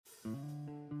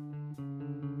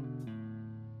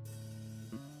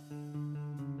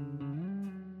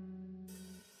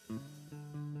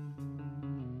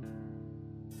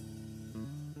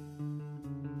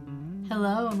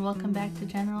Hello and welcome back to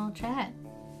General Chat.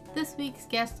 This week's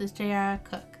guest is J.R.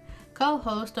 Cook,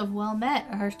 co-host of Well Met,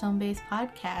 a Hearthstone-based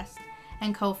podcast,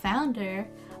 and co-founder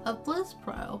of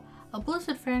BlizzPro, a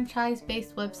Blizzard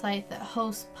franchise-based website that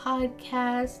hosts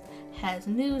podcasts, has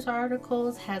news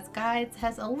articles, has guides,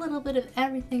 has a little bit of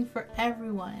everything for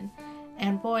everyone.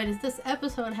 And boy, does this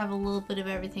episode have a little bit of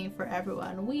everything for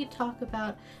everyone. We talk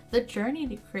about the journey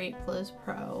to create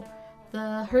BlizzPro,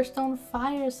 the Hearthstone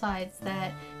firesides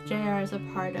that JR is a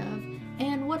part of,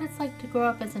 and what it's like to grow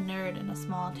up as a nerd in a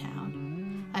small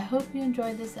town. I hope you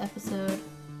enjoyed this episode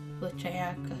with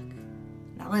JR Cook.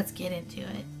 Now let's get into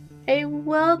it. Hey,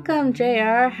 welcome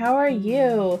JR. How are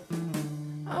you?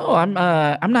 Oh, I'm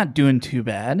not doing too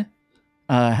bad.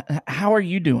 How are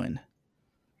you doing?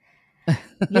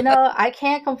 You know, I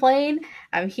can't complain.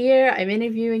 I'm here. I'm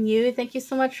interviewing you. Thank you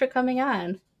so much for coming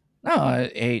on. No,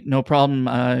 hey, no problem.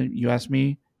 You asked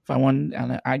me if I want,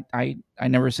 and I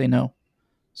never say no.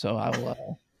 So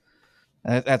I'll.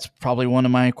 That's probably one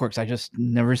of my quirks. I just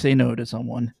never say no to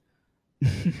someone.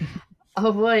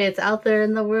 Oh boy, it's out there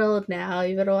in the world now.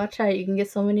 You better watch out. You can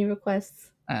get so many requests.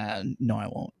 No, I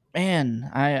won't. Man,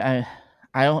 I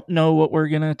don't know what we're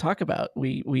gonna talk about.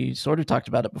 We sort of talked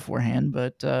about it beforehand,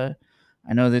 but I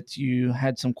know that you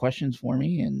had some questions for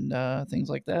me and things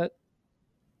like that.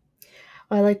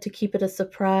 I like to keep it a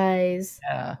surprise.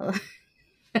 Yeah.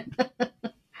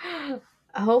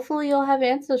 Hopefully you'll have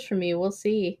answers for me. We'll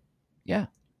see. Yeah.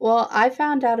 Well, I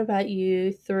found out about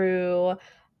you through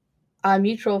a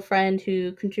mutual friend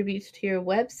who contributes to your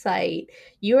website.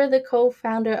 You are the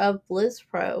co-founder of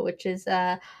BlizzPro, which is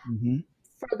Mm-hmm.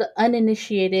 for the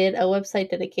uninitiated, a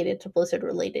website dedicated to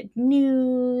Blizzard-related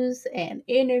news and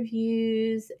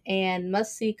interviews and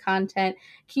must-see content.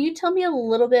 Can you tell me a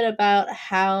little bit about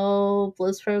how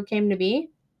BlizzPro came to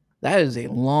be? That is a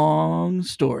long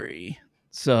story.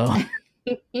 So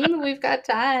We've got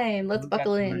time. Let's we've got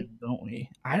buckle in. time, don't we?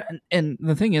 And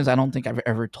the thing is, I don't think I've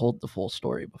ever told the full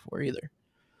story before either.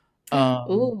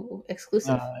 Ooh,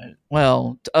 exclusive.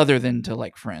 Well, other than to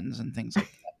like friends and things like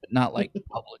that, but not like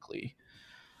publicly.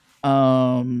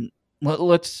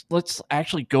 Let's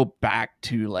actually go back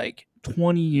to like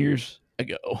 20 years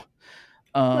ago.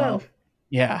 Whoa.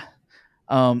 Yeah.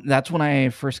 That's when I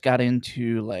first got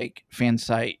into like fan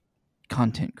site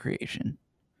content creation.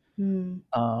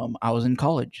 I was in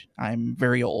college. I'm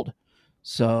very old.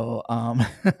 So I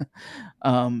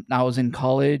was in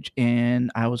college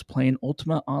and I was playing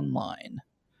Ultima Online,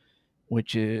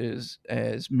 which is,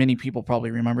 as many people probably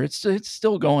remember, it's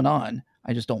still going on.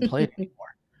 I just don't play it anymore.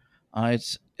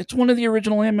 It's one of the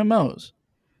original MMOs.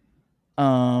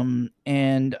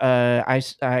 And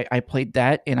I played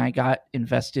that and I got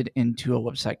invested into a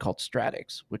website called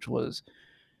Stratix, which was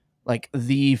like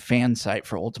the fan site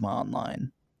for Ultima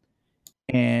Online.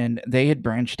 And they had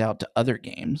branched out to other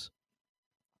games.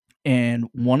 And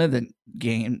one of the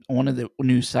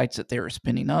new sites that they were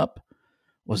spinning up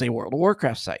was a World of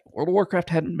Warcraft site. World of Warcraft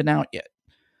hadn't been out yet.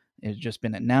 It had just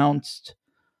been announced.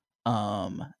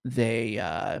 They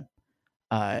had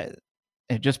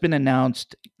just been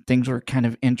announced. Things were kind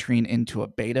of entering into a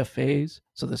beta phase.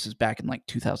 So this is back in like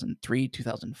 2003,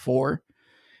 2004.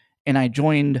 And I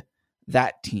joined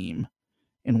that team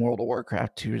in World of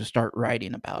Warcraft to start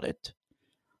writing about it.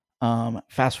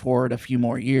 Fast forward a few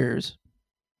more years,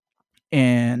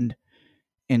 and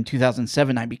in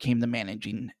 2007, I became the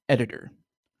managing editor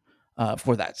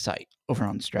for that site over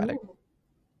on Stratix.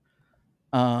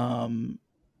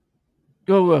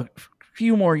 Go a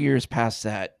few more years past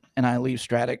that, and I leave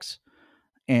Stratix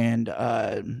and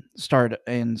start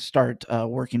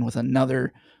working with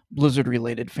another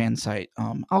Blizzard-related fan site.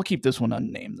 I'll keep this one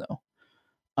unnamed though.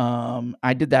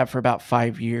 I did that for about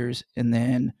 5 years, and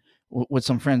then with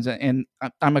some friends, and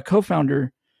I'm a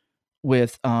co-founder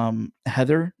with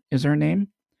Heather is her name,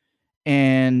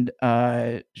 and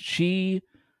she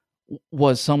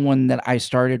was someone that I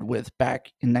started with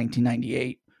back in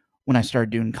 1998 when I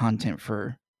started doing content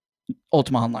for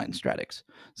Ultima Online Stratix.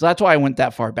 So that's why I went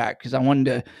that far back, because I wanted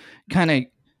to kind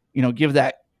of, give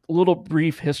that little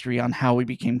brief history on how we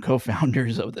became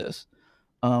co-founders of this.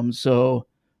 So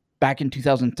back in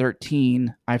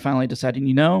 2013, I finally decided,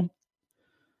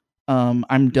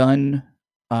 I'm done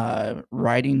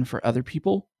writing for other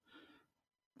people.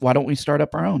 Why don't we start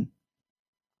up our own?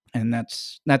 And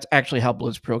that's actually how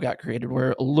BlizzPro got created.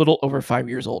 We're a little over 5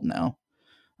 years old now.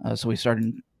 So we started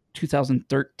in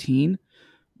 2013,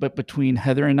 but between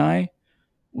Heather and I,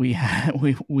 we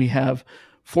have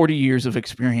 40 years of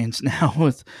experience now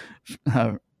with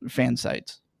fan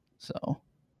sites. So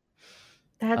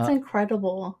That's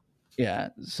incredible. Yeah.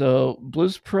 So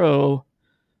BlizzPro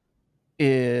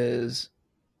is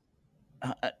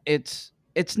it's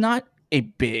not a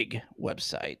big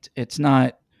website. It's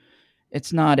not a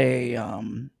it's not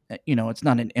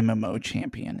an MMO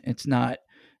champion. It's not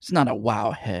a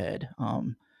WoW head.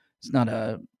 It's not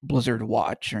a Blizzard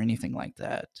Watch or anything like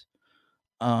that.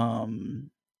 Um,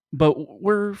 but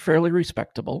we're fairly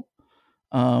respectable.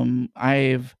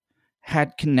 I've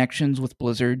had connections with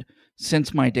Blizzard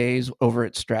since my days over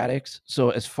at Stratix.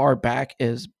 So as far back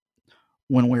as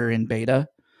when we were in beta,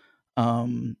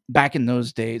 back in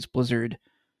those days, Blizzard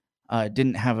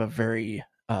didn't have a very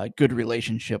good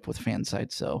relationship with fan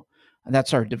sites. So that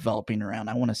started developing around,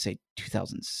 I want to say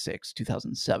 2006,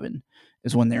 2007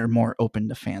 is when they were more open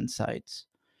to fan sites.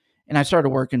 And I started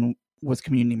working with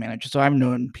community managers. So I've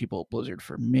known people at Blizzard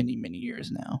for many, many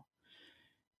years now.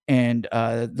 And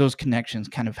those connections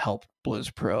kind of helped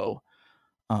BlizzPro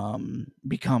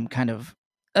become kind of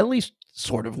at least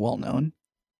sort of well known.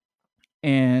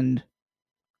 And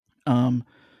I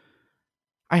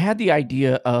had the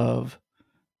idea of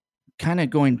kind of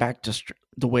going back to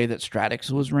the way that Stratix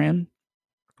was ran,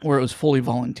 where it was fully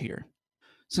volunteer.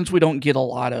 Since we don't get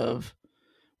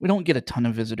a ton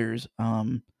of visitors,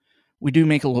 we do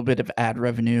make a little bit of ad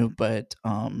revenue, but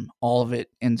all of it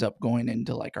ends up going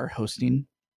into like our hosting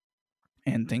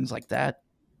and things like that.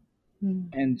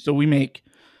 And so we make,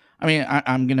 I mean, I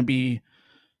want to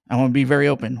be very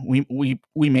open.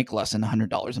 We make less than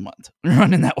 $100 a month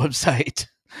running that website.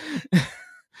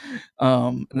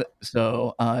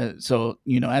 So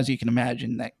as you can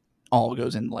imagine, that all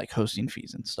goes into like hosting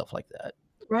fees and stuff like that.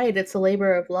 Right, it's a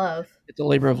labor of love. It's a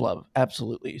labor of love,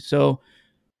 absolutely. So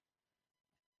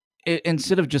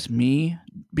instead of just me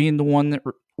being the one that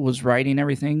was writing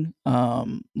everything,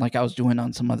 like I was doing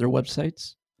on some other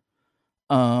websites,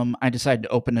 I decided to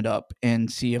open it up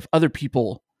and see if other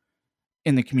people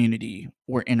in the community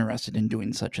were interested in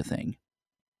doing such a thing.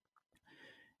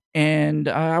 And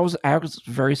I was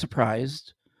very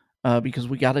surprised because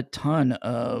we got a ton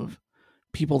of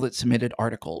people that submitted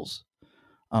articles,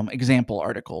 example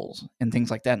articles, and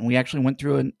things like that. And we actually went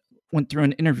through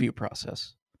an interview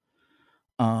process.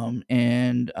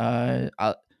 And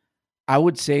I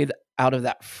would say that out of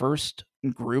that first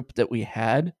group that we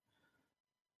had,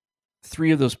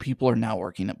 3 of those people are now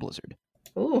working at Blizzard.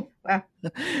 Ooh, wow.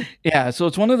 Yeah, so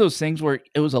it's one of those things where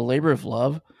it was a labor of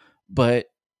love, but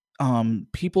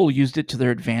people used it to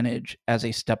their advantage as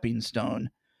a stepping stone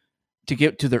to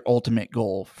get to their ultimate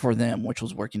goal for them, which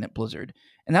was working at Blizzard.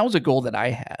 And that was a goal that I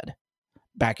had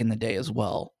back in the day as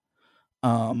well.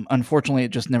 Unfortunately,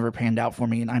 it just never panned out for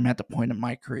me, and I'm at the point in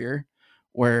my career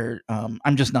where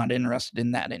I'm just not interested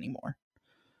in that anymore.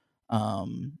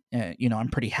 I'm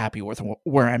pretty happy with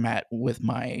where I'm at with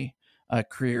my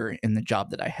career in the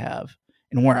job that I have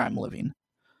and where I'm living.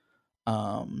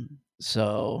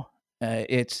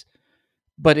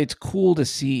 It's cool to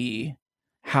see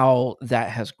how that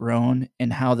has grown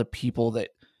and how the people that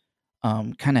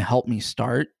kind of helped me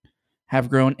start have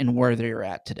grown and where they're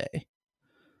at today.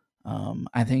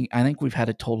 I think we've had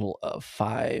a total of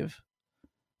five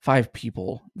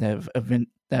people that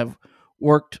have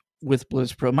worked with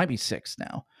BlizzPro. It might be 6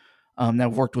 now. That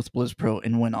have worked with BlizzPro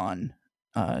and went on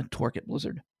to work at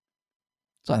Blizzard.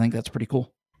 So I think that's pretty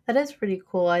cool. That is pretty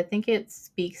cool. I think it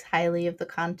speaks highly of the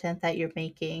content that you're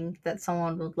making, that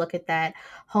someone would look at that,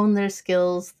 hone their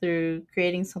skills through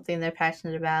creating something they're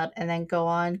passionate about, and then go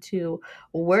on to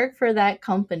work for that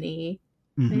company.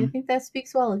 I think that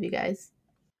speaks well of you guys.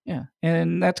 Yeah,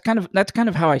 and that's kind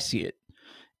of how I see it.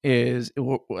 Is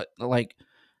like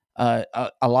a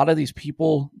lot of these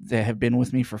people that have been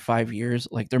with me for 5 years,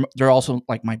 like they're also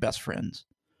like my best friends.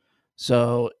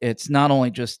 So it's not only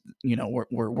just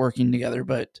we're working together,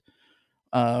 but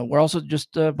we're also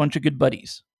just a bunch of good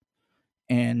buddies,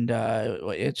 and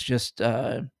it's just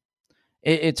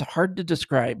it's hard to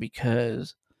describe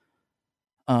because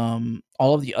all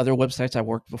of the other websites I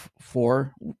worked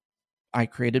before I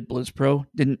created BlizzPro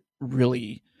didn't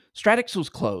really. Stratix was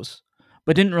close,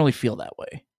 but didn't really feel that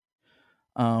way.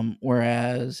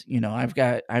 Whereas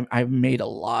I've made a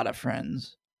lot of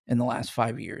friends in the last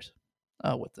 5 years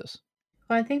with this.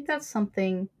 Well, I think that is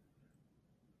something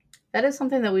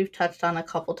that we've touched on a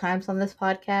couple times on this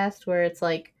podcast, where it's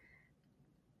like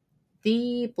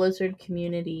the Blizzard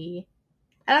community,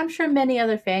 and I'm sure many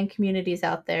other fan communities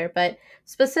out there, but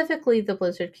specifically the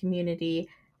Blizzard community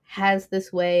has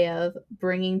this way of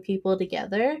bringing people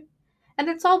together. And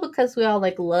it's all because we all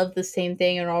like love the same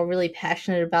thing and are all really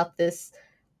passionate about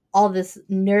all this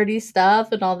nerdy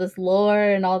stuff and all this lore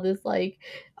and all this like,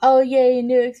 oh yay,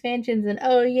 new expansions, and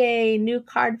oh yay, new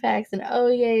card packs, and oh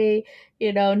yay,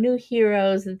 new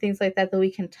heroes and things like that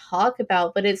we can talk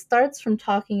about. But it starts from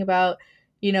talking about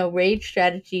raid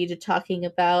strategy to talking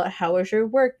about how was your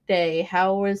work day,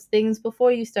 how was things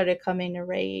before you started coming to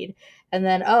raid, and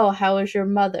then, oh, how is your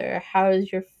mother, how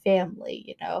is your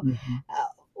family, Mhm.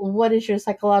 what is your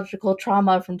psychological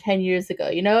trauma from 10 years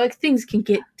ago, like, things can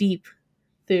get deep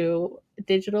through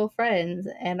digital friends,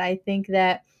 and I think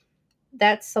that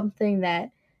that's something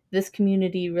that this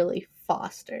community really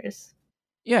fosters.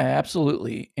 Yeah,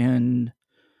 absolutely. And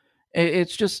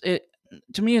it's just it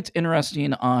to me it's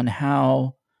interesting on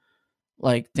how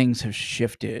like things have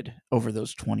shifted over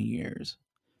those 20 years.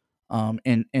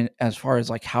 And as far as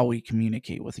like how we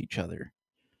communicate with each other.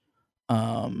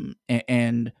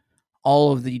 And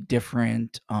all of the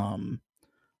different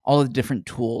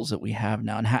tools that we have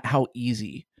now and how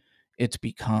easy it's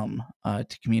become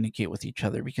to communicate with each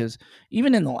other, because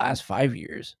even in the last 5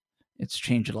 years it's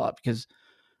changed a lot. Because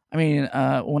I mean,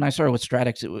 when I started with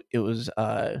Stratix, it was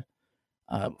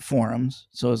forums.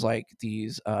 So it was like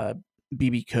these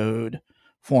BB code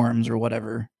forums or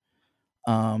whatever.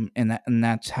 And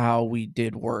that's how we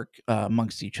did work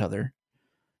amongst each other.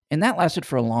 And that lasted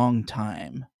for a long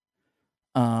time.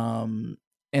 Um,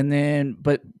 and then,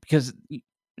 but because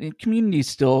communities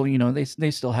still,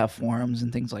 they still have forums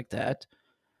and things like that.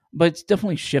 But it's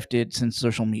definitely shifted since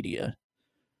social media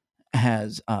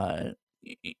has, has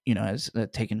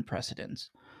taken precedence.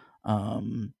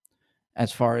 Um,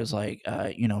 as far as like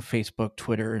Facebook,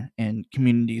 Twitter, and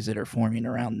communities that are forming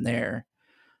around there,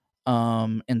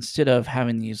 instead of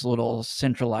having these little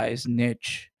centralized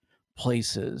niche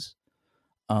places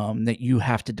that you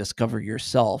have to discover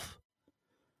yourself,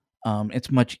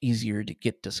 it's much easier to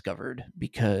get discovered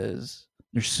because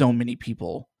there's so many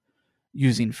people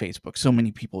using Facebook, so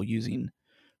many people using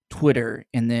Twitter,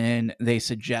 and then they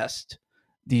suggest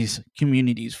these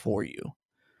communities for you.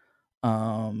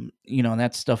 And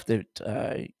that's stuff that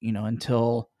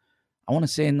until I want to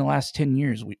say in the last 10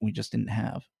 years we just didn't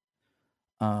have.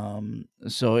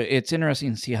 So it's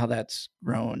interesting to see how that's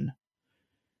grown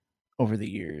over the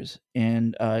years,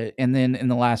 and then in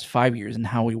the last 5 years and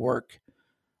how we work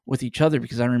with each other.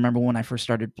 Because I remember when I first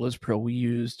started BlizzPro, we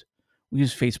used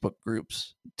Facebook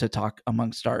groups to talk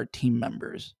amongst our team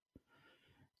members,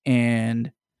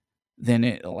 and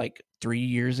then like 3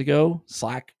 years ago,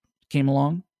 Slack came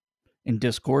along and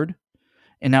Discord,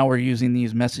 and now we're using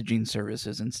these messaging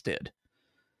services instead.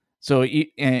 So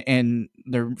and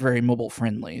they're very mobile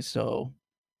friendly. So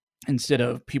instead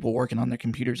of people working on their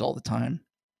computers all the time,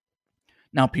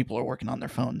 now people are working on their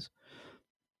phones.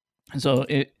 So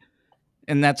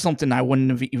and that's something I wouldn't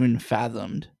have even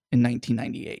fathomed in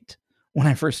 1998 when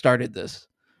I first started this.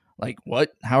 Like,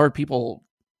 what? How are people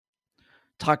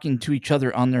talking to each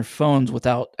other on their phones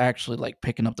without actually like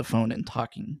picking up the phone and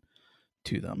talking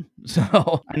to them? So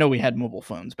I know we had mobile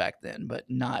phones back then, but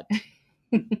not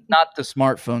the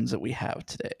smartphones that we have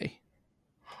today.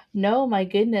 No, my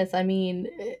goodness. I mean,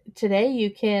 today you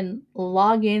can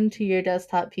log into your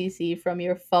desktop PC from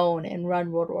your phone and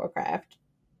run World of Warcraft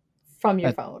from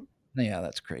your That, phone. yeah,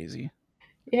 that's crazy.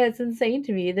 Yeah, it's insane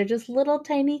to me. They're just little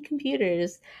tiny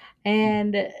computers,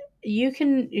 and you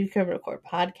can record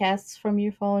podcasts from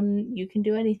your phone. You can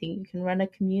do anything. You can run a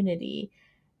community,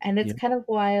 and it's Yeah. kind of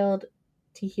wild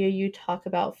to hear you talk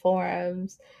about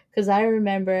forums because I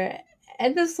remember,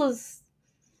 and this was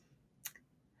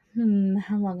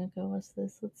how long ago was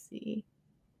this? Let's see,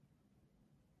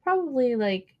 probably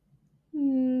like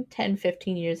 10,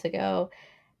 15 years ago,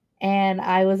 and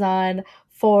I was on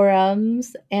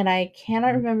forums, and I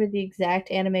cannot Mhm. remember the exact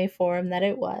anime forum that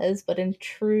it was, but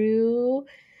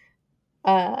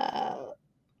uh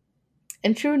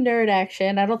in true nerd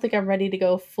action, I don't think I'm ready to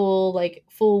go full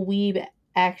weeb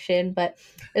action, but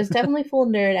it's definitely full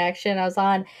nerd action. I was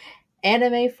on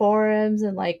anime forums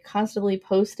and like constantly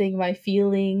posting my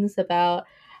feelings about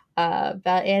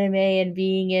anime and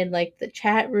being in like the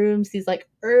chat rooms, these like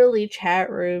early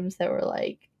chat rooms that were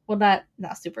like, well,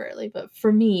 not super early, but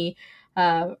for me,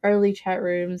 early chat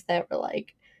rooms that were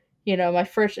like, my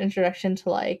first introduction to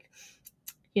like,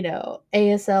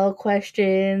 ASL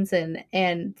questions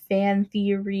and fan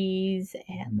theories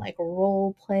and Mhm. like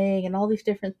role playing and all these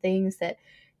different things that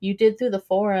you did through the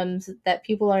forums that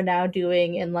people are now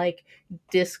doing in like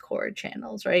Discord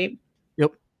channels, right?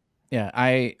 Yep. Yeah,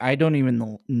 I don't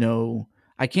even know.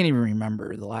 I can't even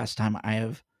remember the last time I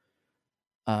have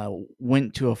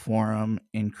went to a forum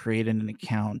and created an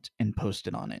account and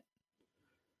posted on it.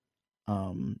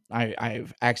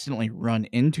 I've accidentally run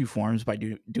into forums by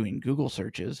doing Google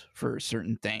searches for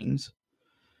certain things,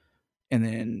 and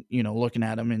then looking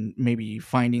at them and maybe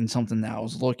finding something that I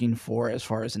was looking for as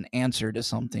far as an answer to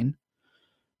something.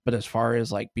 But as far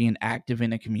as like being active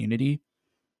in a community,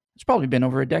 it's probably been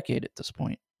over a decade at this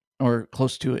point, or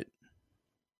close to it.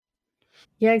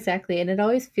 Yeah, exactly. And it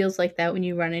always feels like that when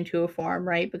you run into a forum,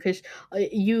 right? Because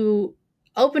you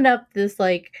open up this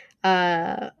like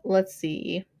let's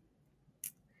see.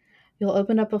 You'll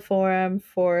open up a forum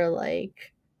for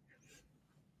like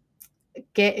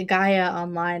get Gaia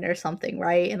online or something,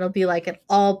 right? And it'll be like an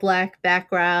all black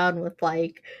background with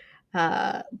like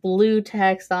blue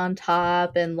text on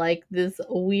top and like this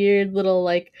weird little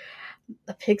like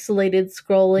a pixelated Yep.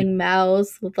 scrolling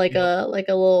mouse with Yep. like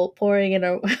a little pouring in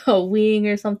a wing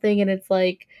or something, and it's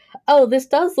like, oh, this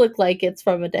does look like it's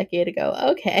from a decade ago.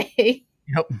 Okay.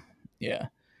 Yep. Yeah.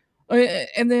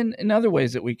 And then in other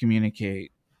ways that we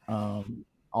communicate,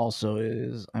 also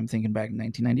is I'm thinking back in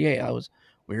 1998,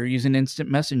 we were using instant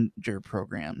messenger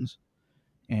programs,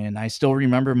 and I still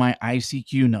remember my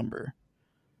ICQ number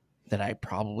that I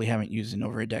probably haven't used in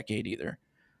over a decade either.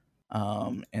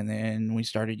 And then we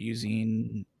started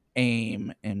using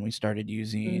AIM, and we started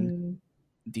using Mm,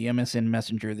 the MSN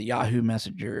Messenger, the Yahoo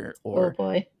Messenger, oh or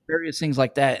boy. various things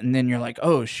like that. And then you're like,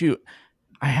 oh shoot,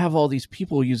 I have all these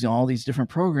people using all these different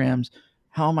programs.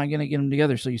 How am I going to get them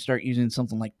together? So you start using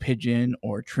something like Pigeon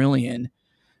or Trillion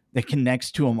that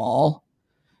connects to them all.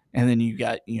 And then you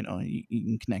got, you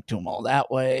can connect to them all that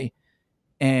way.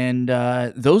 And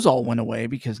those all went away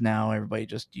because now everybody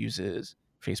just uses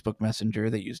Facebook Messenger.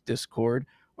 They use Discord,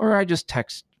 or I just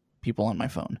text people on my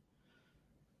phone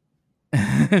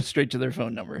straight to their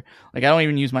phone number. Like I don't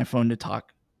even use my phone to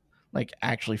talk, like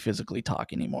actually physically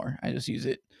talk anymore. I just use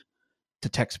it to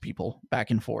text people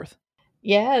back and forth.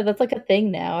 Yeah, that's like a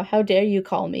thing now. How dare you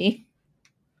call me?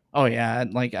 Oh yeah,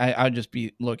 like I'd just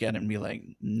be look at it and be like,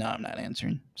 no, I'm not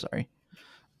answering. Sorry.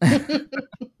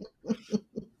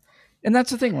 And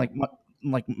that's the thing. Like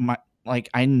my like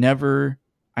I never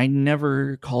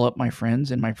call up my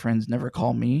friends, and my friends never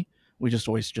call me. We just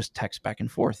always just text back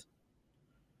and forth.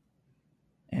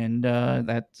 And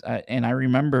and I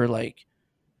remember like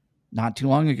not too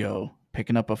long ago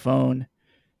picking up a phone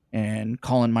and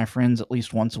calling my friends at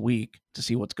least once a week to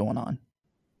see what's going on.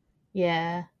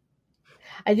 Yeah,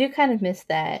 I do kind of miss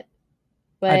that,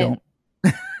 I but don't.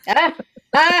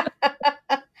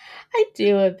 I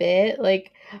do a bit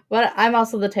like, but I'm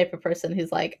also the type of person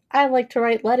who's like, I like to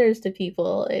write letters to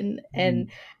people and Mm.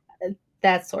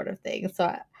 that sort of thing.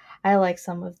 So I like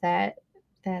some of that.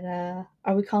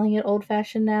 Are we calling it old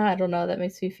fashioned now? I don't know. That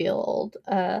makes me feel old.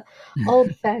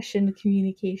 Old fashioned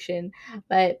communication,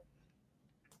 but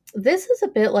this is a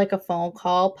bit like a phone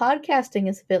call. Podcasting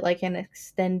is a bit like an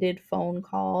extended phone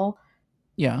call.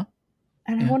 Yeah,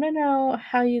 And I yeah. want to know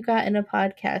how you got into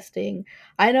podcasting.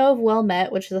 I know of Well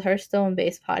Met, which is a Hearthstone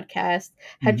based podcast.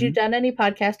 Had you Hmm. done any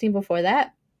podcasting before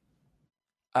that?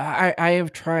 I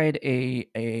have tried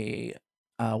a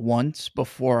once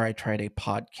before. I tried a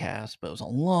podcast, but it was a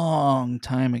long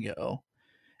time ago.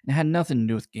 It had nothing to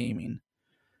do with gaming.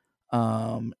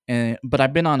 And but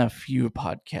I've been on a few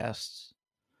podcasts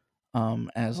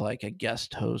as like a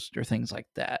guest host or things like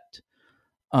that.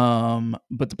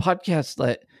 But the podcast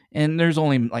that and there's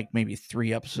only like maybe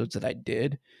 3 episodes that I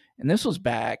did, and this was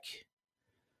back.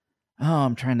 Oh,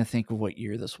 I'm trying to think of what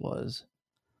year this was.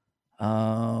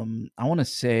 I want to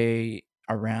say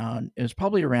around. It was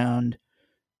probably around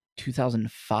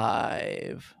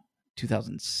 2005,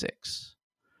 2006,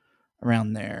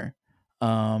 around there.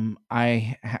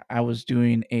 I was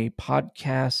doing a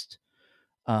podcast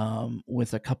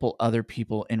with a couple other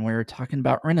people, and we were talking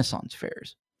about Renaissance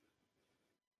fairs.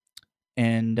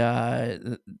 And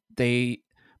they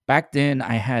back then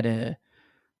I had a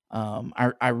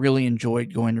I really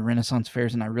enjoyed going to Renaissance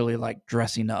fairs, and I really liked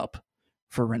dressing up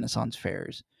for Renaissance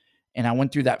fairs. And I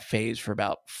went through that phase for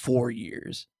about 4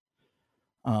 years.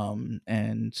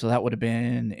 And so that would have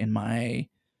been in my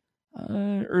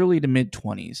early to mid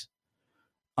 20s.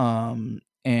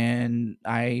 And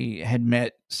I had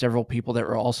met several people that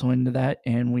were also into that,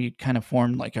 and we kind of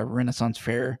formed like a Renaissance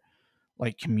fair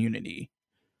like community.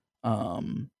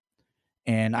 Um,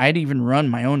 and I'd even run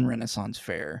my own Renaissance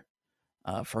fair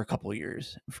for a couple of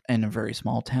years in a very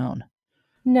small town. Uh,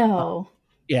 No.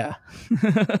 yeah.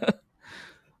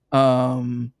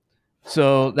 um,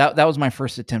 so that was my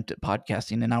first attempt at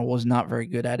podcasting, and I was not very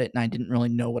good at it, and I didn't really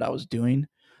know what I was doing.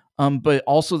 But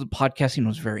also the podcasting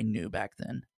was very new back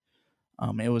then.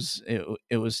 It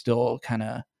was still kind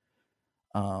of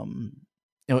um,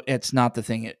 it's not the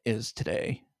thing it is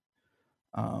today.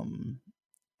 Um,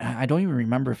 I don't even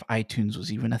remember if iTunes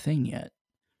was even a thing yet.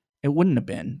 It wouldn't have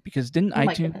been because didn't Oh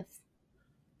my iTunes? goodness.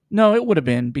 No, it would have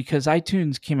been because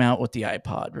iTunes came out with the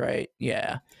iPod, right?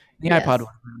 Yeah, the iPod Yes. was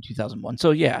around 2001. So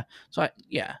yeah, so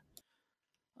yeah.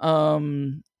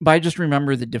 But I just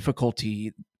remember the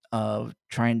difficulty of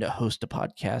trying to host a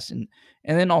podcast, and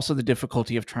then also the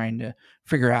difficulty of trying to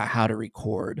figure out how to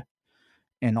record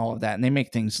and all of that. And they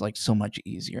make things like so much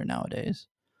easier nowadays.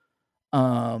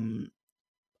 Um,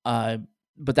 uh,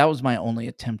 but that was my only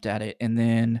attempt at it. And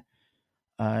then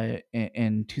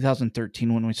in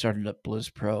 2013, when we started up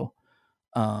Blizz Pro,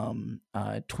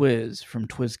 Twiz from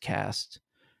Twizcast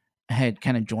had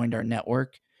kind of joined our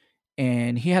network,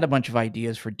 and he had a bunch of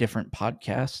ideas for different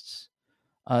podcasts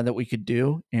that we could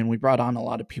do. And we brought on a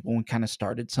lot of people and kind of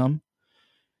started some.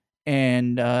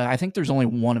 And I think there's only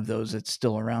one of those that's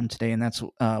still around today, and that's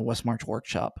West March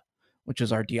Workshop, which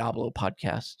is our Diablo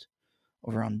podcast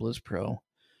over on Blizz Pro.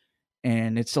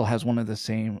 And it still has one of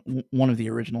the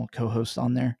original co-hosts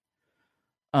on there.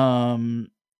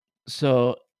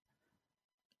 So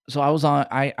I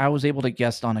was able to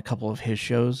guest on a couple of his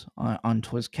shows on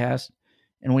Twizcast,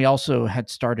 and we also had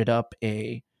started up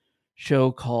a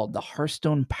show called the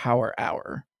Hearthstone Power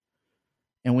Hour,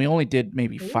 and we only did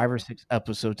maybe 5 or 6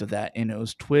 episodes of that, and it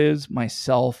was Twiz,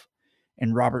 myself,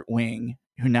 and Robert Wing,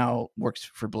 who now works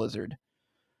for Blizzard.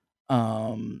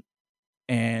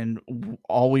 And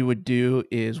all we would do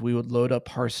is we would load up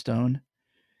Hearthstone,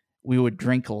 we would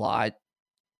drink a lot,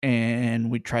 and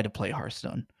we'd try to play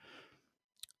Hearthstone.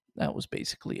 That was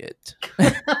basically it.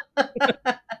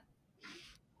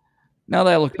 Now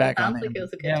that I look back on it, sounds like it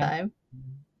was a good time.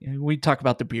 Yeah, we talk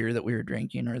about the beer that we were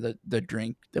drinking, or the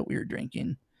drink that we were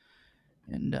drinking,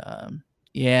 and and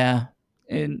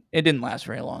it didn't last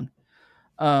very long.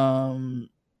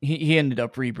 He ended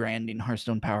up rebranding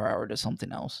Hearthstone Power Hour to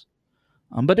something else,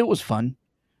 but it was fun.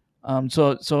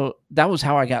 So that was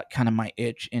how I got kind of my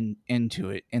itch into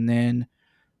it, and then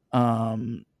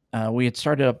we had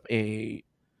started up a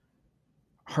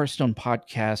Hearthstone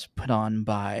podcast put on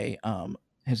by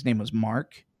his name was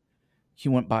Mark. He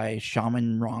went by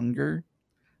Shaman Ronger.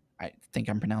 I think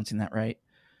I'm pronouncing that right.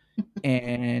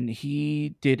 And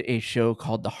he did a show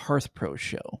called the Hearth Pro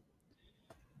Show.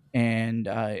 And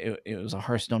it was a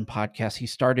Hearthstone podcast. He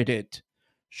started it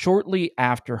shortly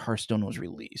after Hearthstone was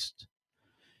released.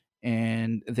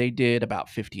 And they did about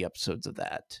 50 episodes of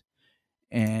that.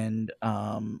 And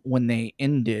when they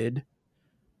ended,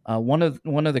 one of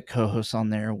the co-hosts on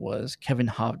there was Kevin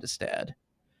Hovdestad.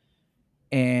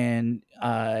 And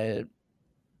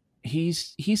he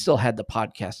still had the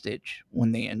podcast itch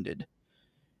when they ended.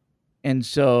 And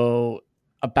so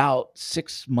about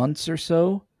 6 months or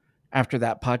so after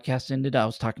that podcast ended, I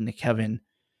was talking to Kevin,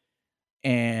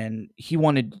 and he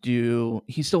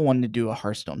still wanted to do a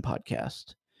Hearthstone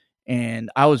podcast. And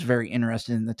I was very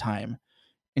interested in the time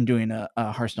in doing a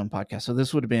Hearthstone podcast. So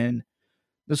this would have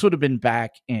been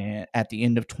back at the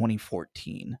end of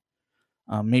 2014,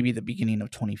 maybe the beginning of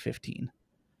 2015.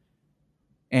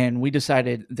 And we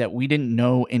decided that we didn't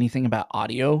know anything about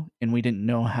audio, and we didn't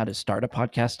know how to start a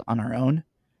podcast on our own.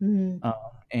 Mm-hmm.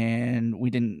 And we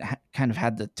didn't kind of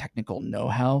had the technical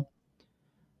know-how.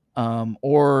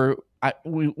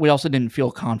 We also didn't feel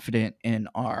confident in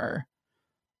our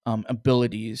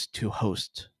abilities to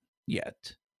host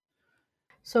yet.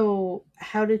 So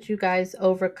how did you guys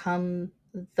overcome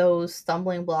those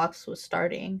stumbling blocks with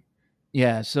starting?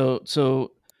 Yeah,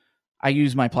 so I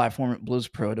use my platform at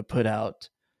Blizz Pro to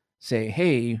say,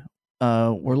 hey,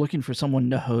 we're looking for someone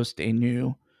to host a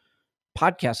new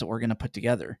podcast that we're going to put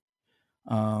together.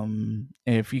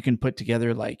 If you can put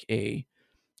together like a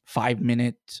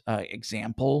 5-minute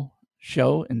example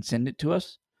show and send it to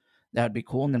us, that would be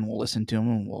cool. And then we'll listen to them,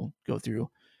 and we'll go through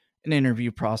an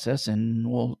interview process, and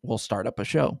we'll start up a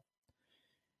show.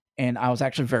 And I was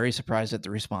actually very surprised at the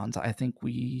response. I think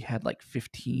we had like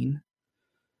 15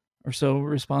 or so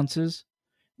responses.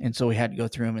 And so we had to go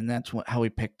through them, and that's how we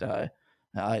picked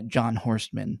John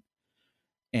Horstman.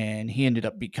 And he ended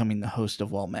up becoming the host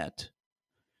of Well Met.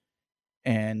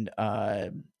 And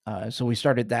so we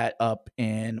started that up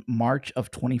in March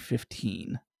of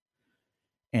 2015.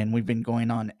 And we've been going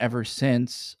on ever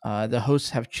since. The hosts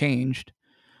have changed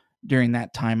during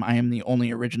that time. I am the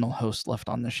only original host left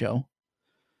on the show.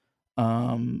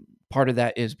 Part of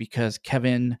that is because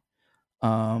Kevin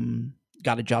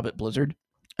got a job at Blizzard.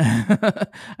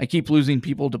 I keep losing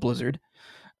people to Blizzard.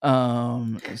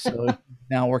 So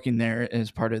now working there as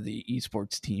part of the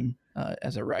esports team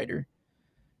as a writer.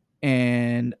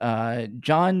 And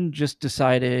John just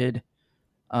decided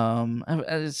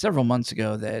several months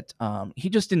ago that he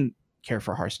just didn't care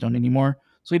for Hearthstone anymore.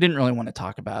 So he didn't really want to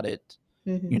talk about it,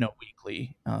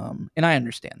 weekly. And I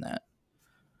understand that.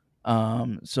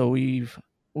 So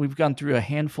we've gone through a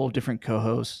handful of different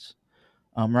co-hosts.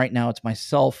 Right now it's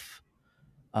myself,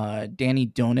 Danny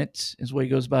Donuts is what he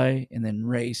goes by, and then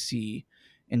Ray C.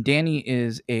 And Danny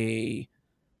is a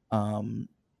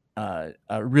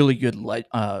a really good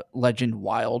Legend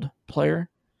Wild player.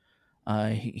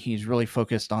 He's really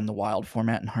focused on the Wild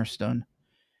format in Hearthstone.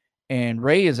 And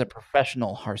Ray is a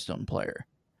professional Hearthstone player.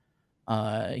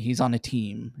 He's on a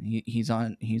team. He's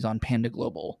on Panda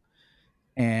Global,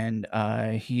 and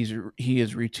he is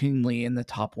routinely in the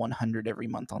top 100 every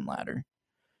month on ladder,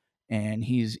 and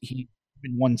he's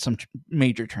been won some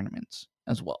major tournaments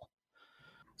as well.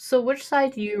 So which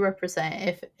side do you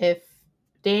represent? If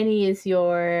Danny is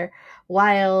your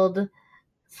wild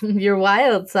your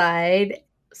wild side,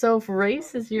 so if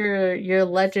Race is your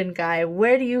legend guy,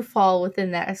 where do you fall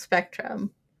within that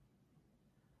spectrum?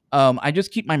 I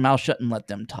just keep my mouth shut and let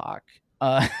them talk.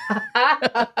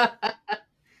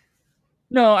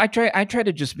 No, I try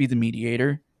to just be the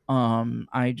mediator.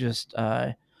 I just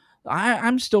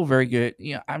I'm still very good.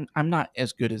 I'm not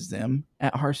as good as them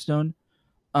at Hearthstone.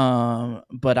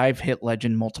 But I've hit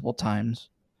legend multiple times.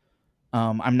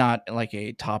 I'm not like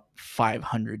a top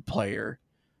 500 player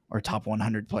or top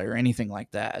 100 player, anything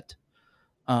like that.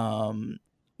 Um,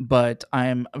 but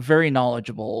I'm very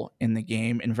knowledgeable in the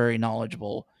game and very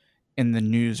knowledgeable in the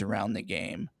news around the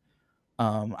game.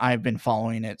 I've been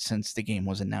following it since the game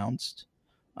was announced.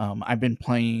 I've been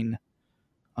playing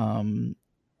um,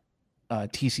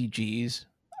 TCGs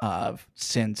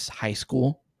since high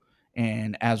school.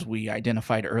 And as we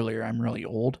identified earlier, I'm really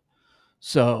old.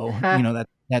 So,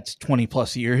 that's 20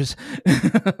 plus years.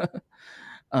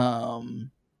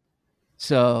 um,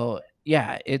 so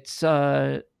yeah, it's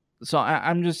so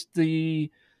I'm just I'm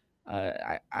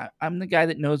the guy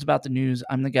that knows about the news.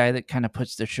 I'm the guy that kind of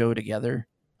puts the show together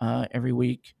every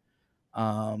week.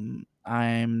 I'm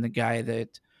the guy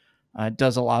that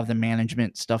does a lot of the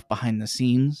management stuff behind the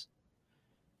scenes,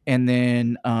 and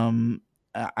then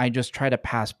I just try to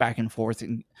pass back and forth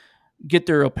and get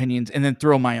their opinions, and then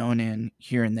throw my own in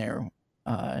here and there,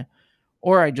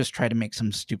 or I just try to make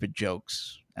some stupid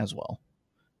jokes as well,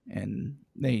 and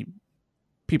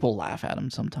people laugh at them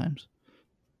sometimes.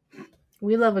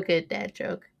 We love a good dad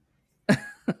joke.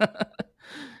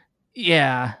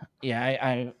 Yeah,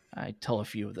 yeah, I tell a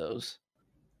few of those.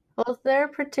 Well, is there a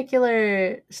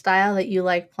particular style that you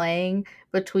like playing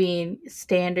between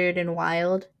standard and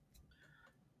wild?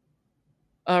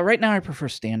 Right now, I prefer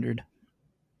standard.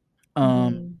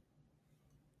 Um,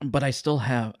 Mm-hmm. but I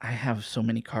have so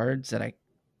many cards that I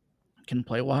can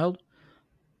play wild.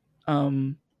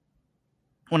 Um,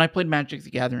 when I played Magic: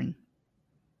 The Gathering,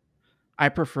 I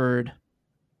preferred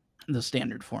the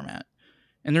standard format,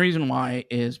 and the reason why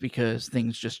is because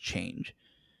things just change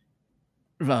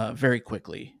very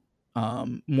quickly,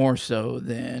 more so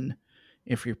than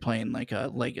if you're playing like a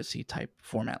legacy type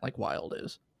format like Wild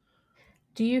is.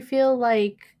 Do you feel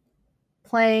like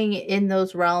playing in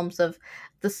those realms of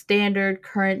the standard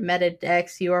current meta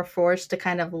decks, you are forced to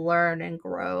kind of learn and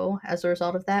grow as a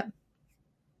result of that?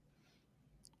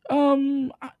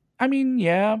 I mean,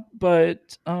 yeah,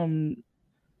 but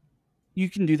you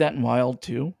can do that in Wild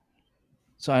too.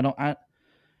 So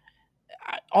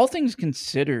all things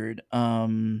considered,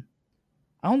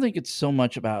 I don't think it's so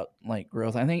much about like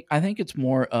growth. I think it's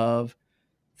more of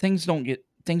things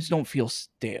don't feel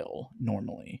stale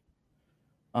normally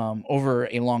over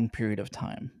a long period of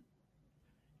time,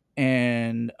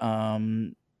 and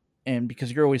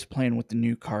because you're always playing with the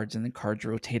new cards and the cards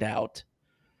rotate out,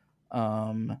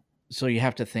 um, so you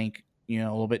have to think a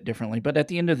little bit differently. But at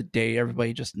the end of the day,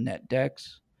 everybody just net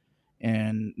decks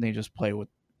and they just play with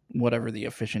whatever the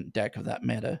efficient deck of that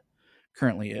meta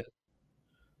currently is.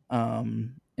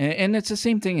 And it's the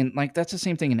same thing in like that's the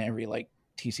same thing in every like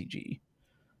TCG.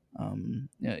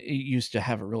 It used to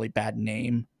have a really bad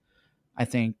name, I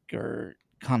think, or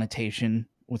connotation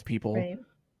with people, Right.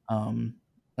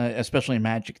 especially in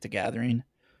Magic: The Gathering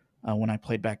when I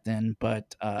played back then.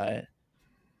 But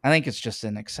I think it's just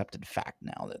an accepted fact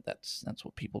now that that's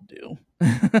what people do.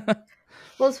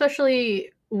 Well,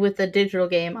 especially with a digital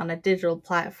game on a digital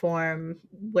platform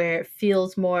where it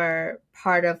feels more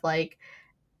part of like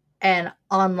an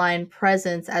online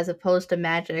presence as opposed to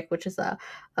Magic, which is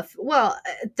well,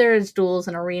 there's duels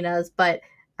and arenas, but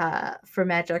for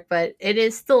Magic, but it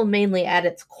is still mainly at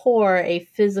its core a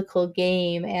physical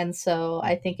game, and so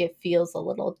I think it feels a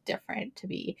little different to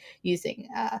be using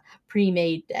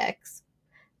pre-made decks.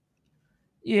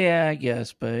 Yeah, I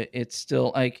guess, but it's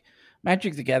still like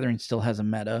Magic: The Gathering still has a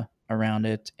meta around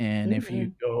it, and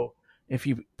Mm-hmm. if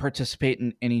you participate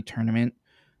in any tournament,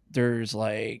 there's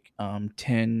like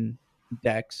 10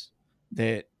 decks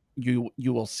that you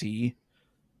will see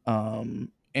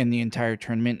in the entire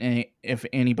tournament, and if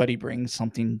anybody brings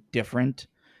something different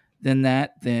than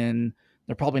that, then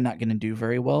they're probably not going to do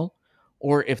very well,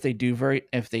 or if they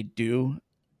do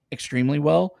extremely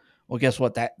well, Well, guess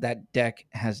what? That deck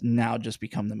has now just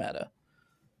become the meta.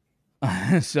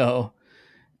 So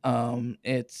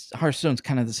it's Hearthstone's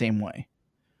kind of the same way,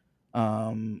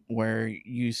 where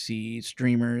you see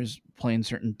streamers playing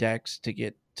certain decks to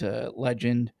get to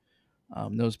legend.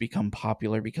 Those become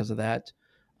popular because of that.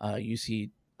 You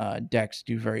see decks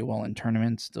do very well in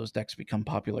tournaments. Those decks become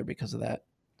popular because of that.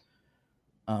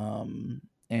 And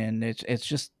it's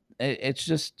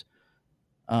just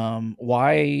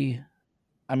why.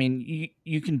 I mean,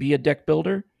 you can be a deck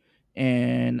builder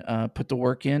and put the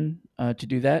work in to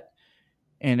do that.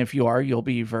 And if you are, you'll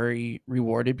be very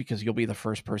rewarded because you'll be the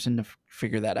first person to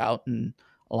figure that out. And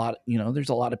there's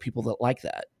a lot of people that like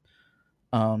that.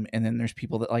 And then there's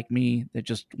people that like me that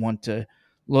just want to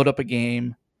load up a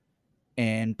game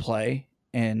and play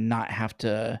and not have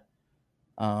to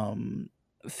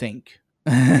think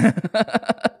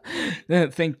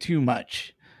think too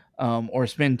much, or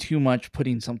spend too much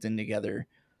putting something together.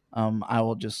 I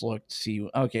will just look to see,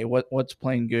 okay, what's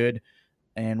playing good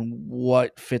and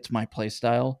what fits my play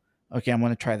style. Okay, I'm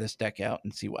going to try this deck out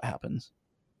and see what happens.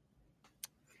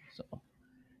 So,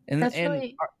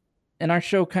 and our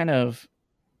show kind of,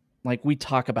 like, we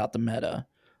talk about the meta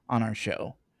on our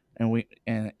show, and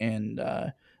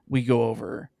we go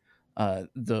over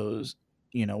those,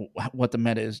 what the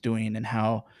meta is doing and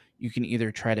how you can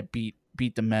either try to beat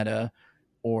the meta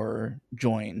or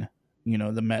join,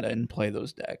 the meta and play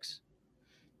those decks.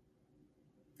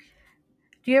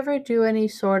 Do you ever do any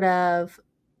sort of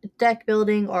deck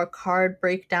building or card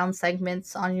breakdown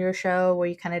segments on your show where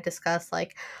you kind of discuss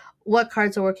like what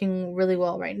cards are working really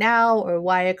well right now or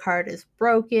why a card is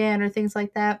broken or things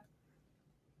like that?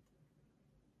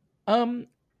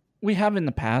 We have in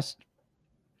the past.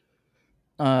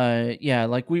 Yeah,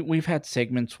 like we've had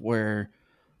segments where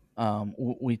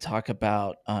we talk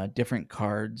about different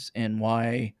cards and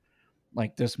why,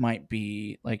 like, this might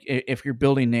be like, if you're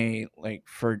building a, like,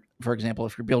 for example,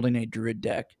 if you're building a druid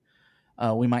deck,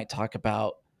 we might talk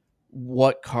about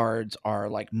what cards are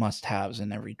like must-haves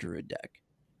in every druid deck.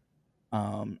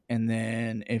 And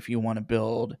then if you want to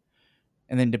build,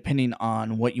 and then depending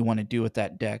on what you want to do with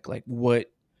that deck, like what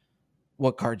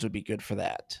cards would be good for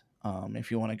that.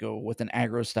 If you want to go with an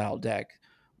aggro style deck,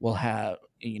 we'll have,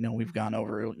 we've gone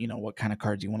over, what kind of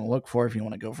cards you want to look for. If you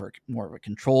want to go for more of a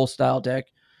control style deck,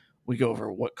 we go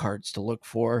over what cards to look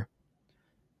for.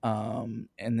 And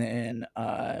then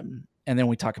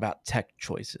we talk about tech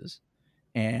choices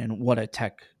and what a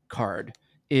tech card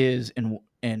is, and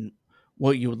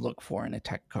what you would look for in a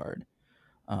tech card.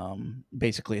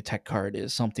 Basically, a tech card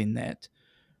is something that,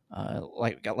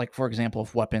 like for example,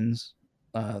 if weapons,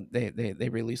 they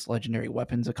released legendary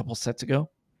weapons a couple sets ago.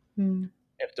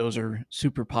 If those are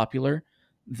super popular,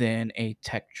 then a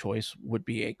tech choice would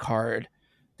be a card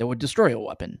that would destroy a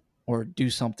weapon or do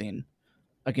something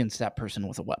against that person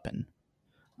with a weapon.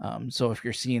 So if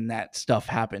you're seeing that stuff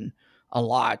happen a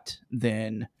lot,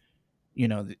 then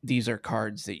these are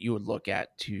cards that you would look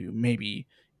at to maybe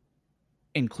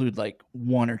include like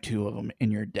one or two of them in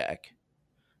your deck,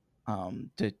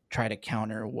 to try to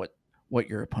counter what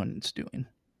your opponent's doing.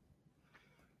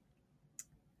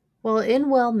 Well, in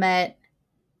Well Met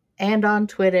and on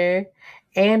Twitter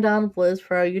and on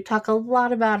BlizzPro, you talk a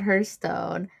lot about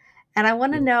Hearthstone. And I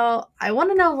want to know a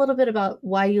little bit about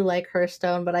why you like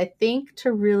Hearthstone, but I think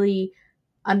to really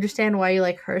understand why you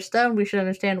like Hearthstone, we should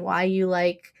understand why you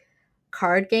like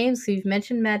card games. So you've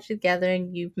mentioned Magic the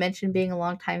Gathering, you've mentioned being a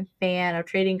longtime fan of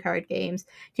trading card games.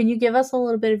 Can you give us a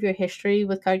little bit of your history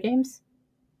with card games?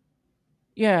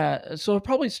 Yeah, so it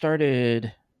probably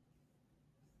started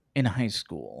in high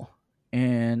school,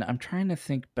 and I'm trying to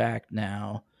think back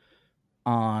now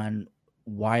on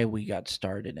why we got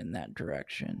started in that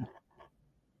direction.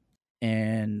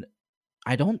 And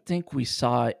I don't think we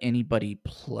saw anybody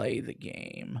play the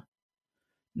game.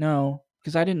 No,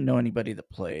 because I didn't know anybody that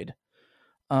played.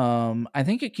 I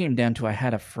think it came down to, I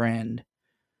had a friend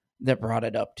that brought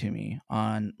it up to me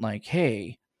on, like,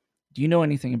 hey, do you know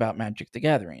anything about Magic the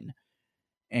Gathering?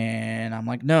 And I'm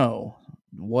like, no,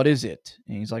 what is it?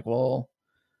 And he's like, well,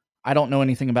 I don't know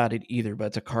anything about it either, but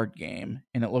it's a card game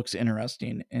and it looks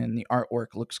interesting and the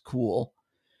artwork looks cool.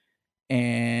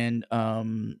 And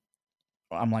I'm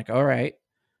like, all right,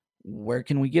 where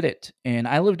can we get it? And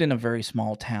I lived in a very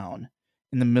small town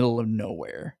in the middle of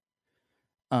nowhere.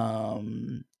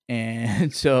 And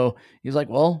so he's like,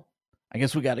 well, I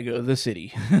guess we got to go to the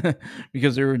city,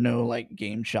 because there were no like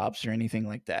game shops or anything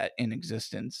like that in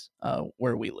existence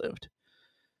where we lived,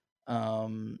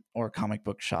 or comic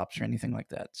book shops or anything like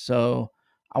that. So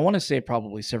I want to say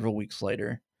probably several weeks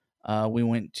later, we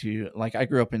went to, like, I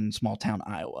grew up in small town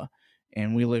Iowa,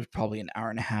 and we lived probably an hour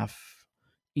and a half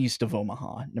east of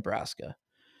Omaha, Nebraska.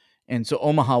 And so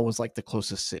Omaha was like the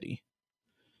closest city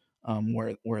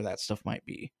where that stuff might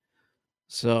be.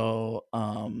 So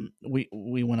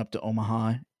we went up to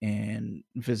Omaha and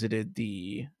visited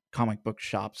the comic book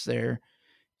shops there,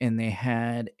 and they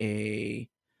had they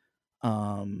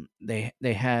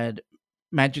had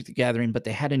Magic the Gathering, but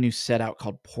they had a new set out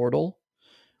called Portal,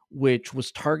 which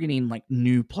was targeting like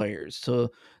new players.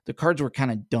 So the cards were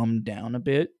kind of dumbed down a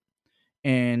bit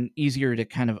and easier to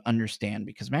kind of understand,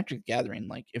 because Magic the Gathering,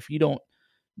 like if you don't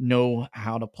know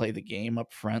how to play the game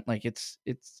up front, like it's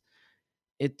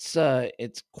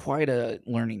quite a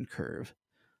learning curve.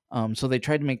 So they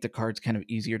tried to make the cards kind of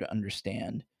easier to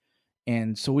understand.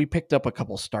 And so we picked up a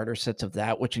couple starter sets of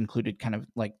that, which included kind of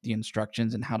like the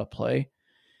instructions and how to play.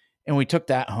 And we took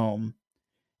that home,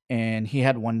 and he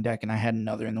had one deck and I had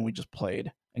another, and then we just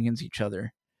played against each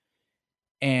other.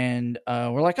 And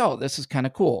we're like, oh, this is kind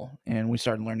of cool. And we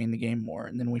started learning the game more.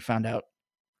 And then we found out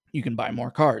you can buy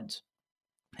more cards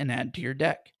and add to your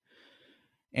deck.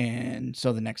 And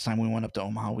so the next time we went up to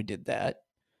Omaha, we did that.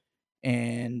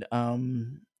 And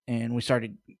we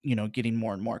started, getting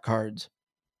more and more cards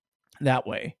that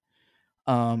way.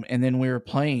 And then we were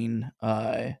playing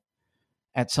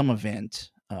at some event,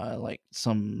 like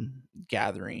some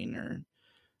gathering, or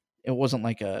it wasn't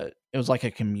like it was like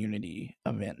a community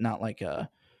event, not like a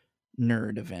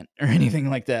nerd event or anything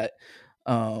like that.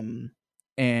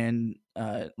 And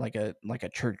like a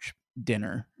church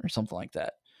dinner or something like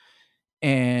that.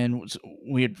 And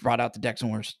we had brought out the decks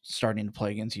and we're starting to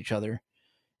play against each other.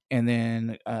 And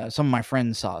then some of my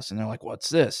friends saw us and they're like, "What's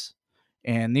this?"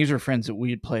 And these were friends that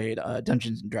we had played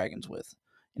Dungeons and Dragons with,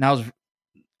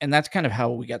 and that's kind of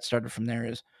how we got started from there.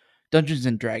 Is Dungeons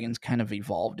and Dragons kind of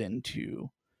evolved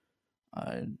into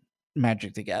uh,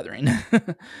 Magic the Gathering.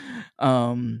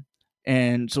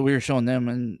 And so we were showing them,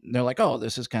 and they're like, "Oh,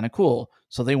 this is kind of cool."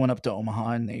 So they went up to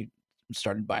Omaha and they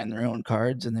started buying their own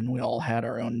cards, and then we all had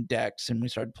our own decks, and we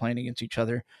started playing against each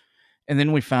other. And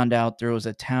then we found out there was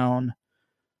a town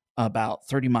about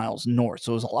 30 miles north,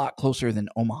 so it was a lot closer than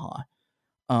Omaha,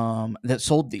 that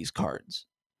sold these cards,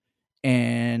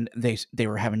 and they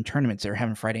were having tournaments. They were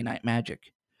having Friday Night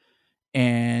Magic,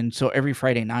 and so every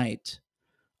Friday night,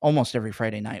 almost every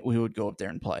Friday night, we would go up there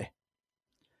and play.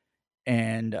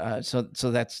 And so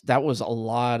that was a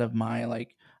lot of my,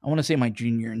 like, I want to say my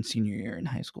junior and senior year in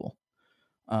high school,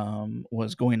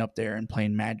 was going up there and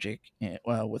playing Magic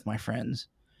with my friends,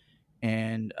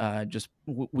 and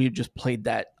we just played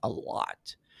that a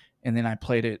lot. And then I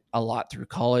played it a lot through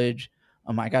college.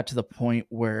 I got to the point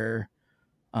where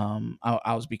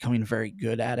I was becoming very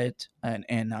good at it,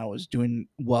 and I was doing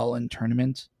well in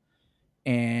tournaments.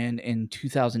 And in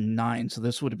 2009, so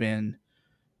this would have been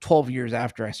 12 years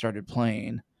after I started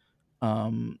playing,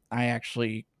 I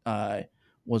actually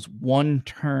was one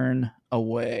turn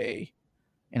away,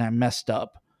 and I messed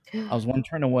up. I was one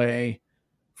turn away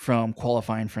from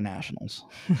qualifying for nationals.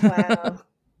 Wow.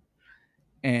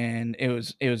 And it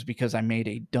was because I made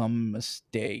a dumb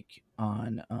mistake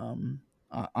on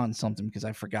something, because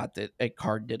I forgot that a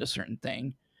card did a certain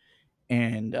thing,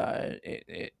 and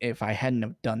if I hadn't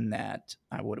have done that,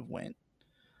 I would have went.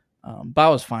 But I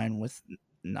was fine with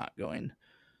not going.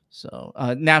 So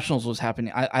nationals was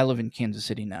happening. I live in Kansas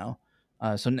City now,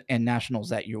 and nationals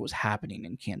that year was happening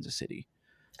in Kansas City.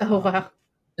 Oh, wow.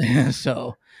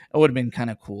 So it would have been kind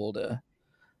of cool to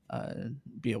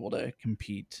be able to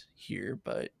compete here,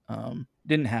 but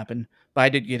didn't happen. But I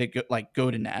did get to go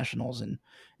to nationals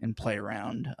and play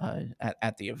around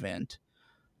at the event,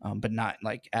 but not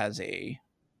like as a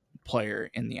player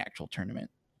in the actual tournament.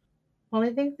 Well,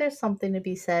 I think there's something to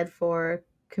be said for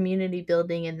community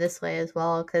building in this way as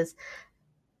well, because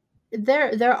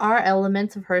there are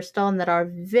elements of Hearthstone that are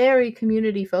very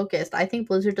community focused. I think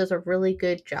Blizzard does a really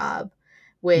good job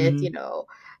with,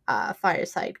 Hmm.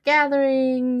 fireside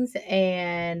gatherings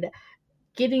and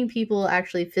getting people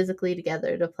actually physically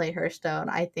together to play Hearthstone.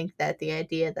 I think that the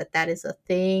idea that that is a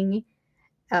thing,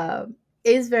 um,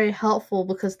 is very helpful,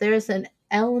 because there's an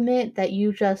element that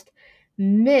you just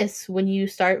miss when you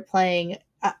start playing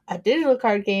a digital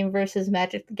card game versus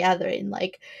Magic the Gathering.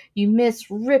 Like, you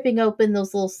miss ripping open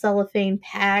those little cellophane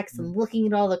packs and looking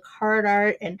at all the card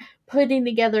art and putting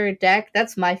together a deck.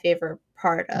 That's my favorite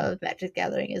part of Magic the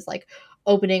Gathering, is like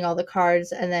opening all the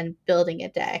cards and then building a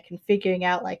deck and figuring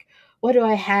out, like, what do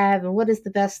I have and what is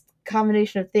the best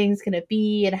combination of things going to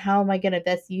be and how am I going to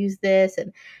best use this,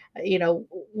 and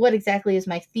what exactly is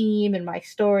my theme and my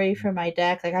story for my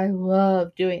deck. Like, I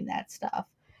love doing that stuff.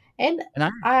 And And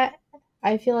I I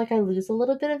I feel like I lose a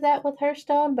little bit of that with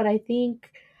Hearthstone, but I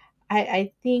think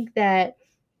that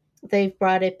they've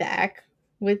brought it back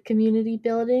with community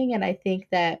building. And I think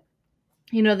that,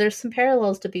 you know, there's some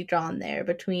parallels to be drawn there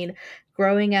between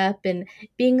growing up and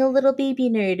being a little baby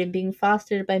nerd and being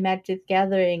fostered by Magic the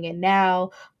Gathering, and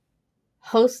now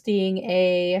hosting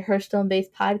a Hearthstone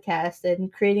based podcast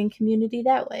and creating community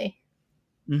that way.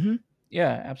 Mm-hmm.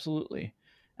 Yeah, absolutely.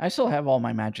 I still have all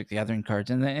my Magic the Gathering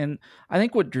cards, and I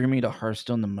think what drew me to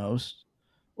Hearthstone the most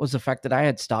was the fact that I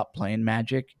had stopped playing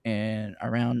Magic in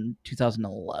around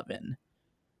 2011.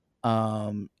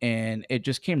 And it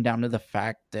just came down to the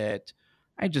fact that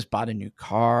I just bought a new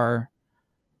car.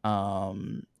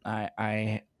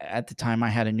 I at the time I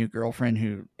had a new girlfriend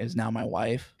who is now my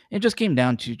wife. It just came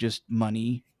down to just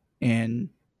money, and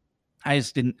I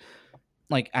just didn't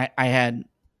like. I had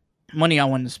money I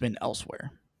wanted to spend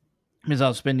elsewhere because I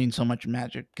was spending so much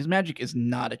Magic. Because Magic is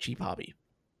not a cheap hobby.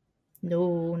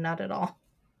 No, not at all.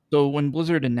 So when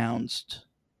Blizzard announced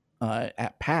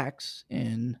at PAX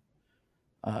in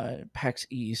PAX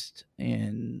East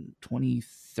in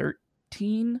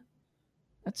 2013.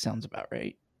 That sounds about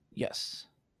right. Yes.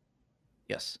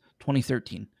 Yes.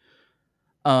 2013.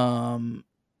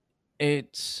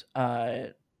 It's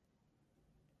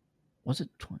was it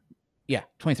 20? Yeah,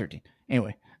 2013.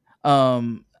 Anyway,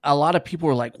 a lot of people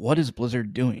were like, "What is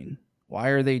Blizzard doing? Why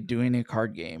are they doing a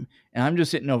card game?" And I'm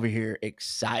just sitting over here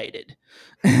excited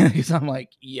because I'm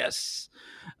like, "Yes,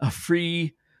 a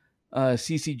free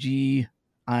CCG.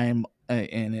 I'm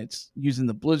and it's using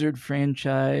the Blizzard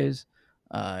franchise,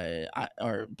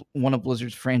 or one of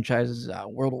Blizzard's franchises,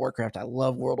 World of Warcraft. I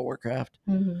love World of Warcraft,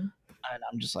 Mm-hmm. and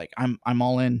I'm just like, I'm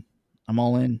all in. I'm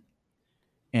all in,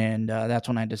 and that's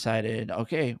when I decided,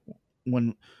 okay,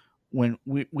 when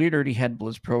we'd already had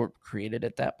Blizz Pro created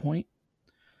at that point,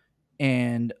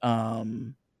 and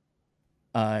Blizz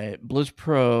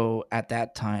Pro at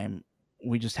that time,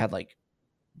 we just had like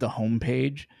the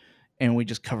homepage, and we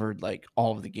just covered like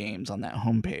all of the games on that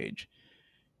homepage.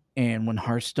 And when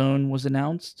Hearthstone was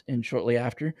announced, and shortly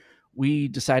after, we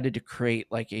decided to create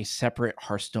like a separate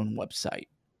Hearthstone website.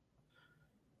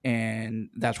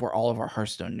 And that's where all of our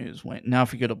Hearthstone news went. Now,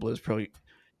 if you go to Blizz Pro,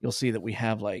 you'll see that we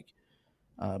have like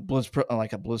Blizz Pro,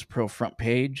 like a Blizz Pro front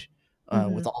page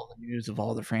Mm-hmm. with all the news of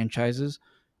all the franchises.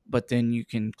 But then you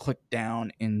can click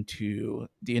down into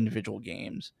the individual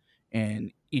games,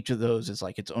 and each of those is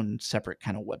like its own separate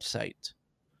kind of website.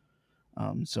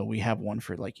 So we have one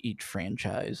for like each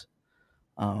franchise,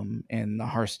 and the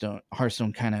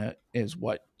Hearthstone kind of is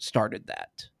what started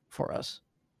that for us,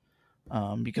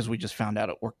 because we just found out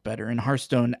it worked better. And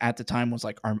Hearthstone at the time was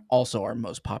like also our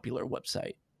most popular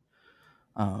website,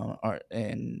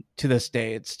 and to this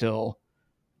day it's still,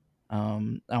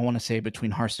 I want to say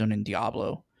between Hearthstone and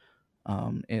Diablo,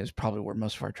 is probably where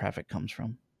most of our traffic comes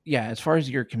from. Yeah, as far as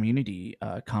your community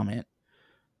comment,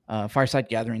 fireside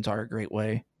gatherings are a great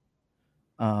way.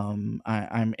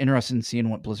 I'm interested in seeing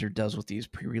what Blizzard does with these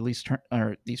pre-release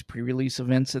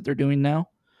events that they're doing now,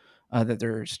 that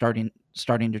they're starting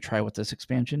to try with this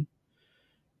expansion.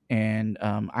 And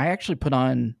I actually put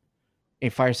on a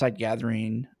fireside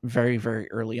gathering very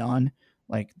very early on,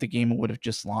 like the game would have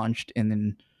just launched, and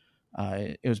then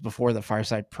it was before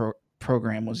the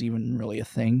program was even really a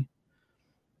thing.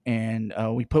 And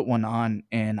we put one on,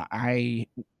 and I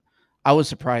was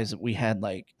surprised that we had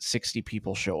like 60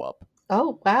 people show up.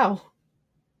 Oh, wow.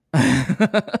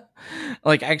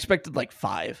 Like I expected like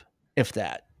 5, if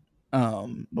that.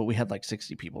 But we had like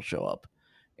 60 people show up.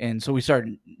 And so we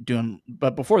started doing,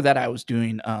 but before that I was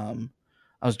doing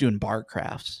bar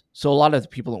crafts. So a lot of the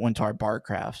people that went to our bar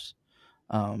crafts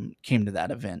came to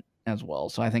that event as well.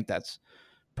 So I think that's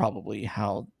probably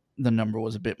how the number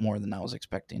was a bit more than I was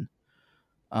expecting.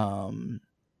 And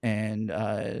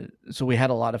so we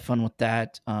had a lot of fun with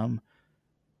that.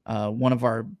 One of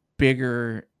our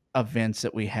bigger events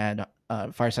that we had,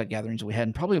 fireside gatherings we had,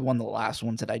 and probably one of the last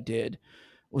ones that I did,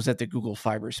 was at the Google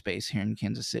Fiber Space here in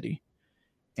Kansas City.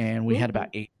 And we had about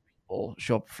 8 people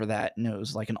show up for that, and it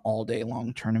was like an all day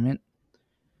long tournament.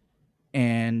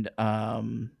 And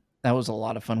that was a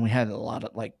lot of fun. We had a lot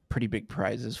of like pretty big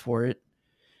prizes for it.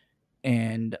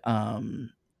 And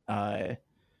one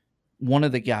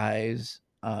of the guys,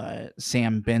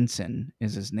 Sam Benson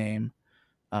is his name.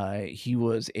 He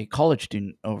was a college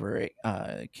student over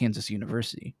at Kansas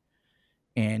University,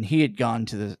 and he had gone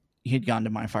to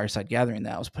my fireside gathering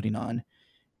that I was putting on,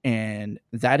 and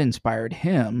that inspired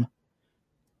him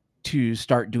to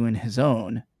start doing his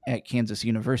own at Kansas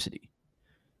University.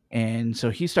 And so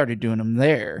he started doing them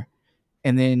there,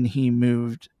 and then he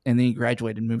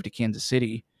graduated and moved to Kansas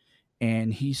City,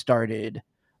 and he started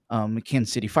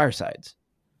Kansas City Firesides,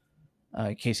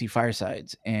 KC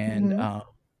Firesides, and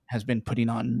has been putting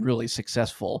on really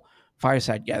successful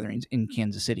fireside gatherings in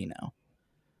Kansas City now.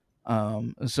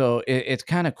 So it's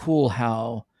kind of cool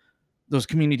how those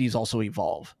communities also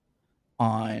evolve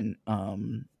on,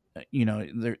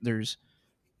 there's,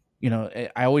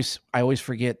 I always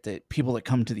forget that people that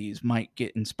come to these might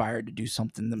get inspired to do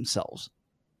something themselves,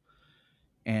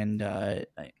 and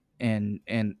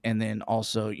and then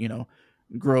also,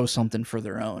 grow something for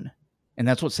their own, and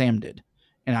that's what Sam did.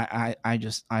 And I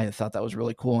thought that was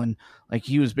really cool. And like,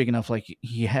 he was big enough, like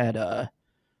he had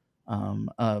um,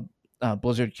 a, a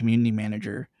Blizzard community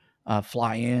manager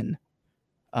fly in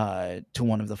to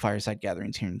one of the fireside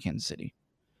gatherings here in Kansas City,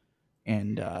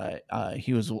 and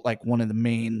he was like one of the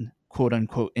main quote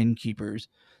unquote innkeepers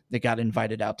that got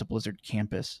invited out to Blizzard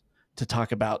campus to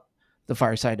talk about the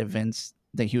fireside events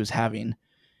that he was having.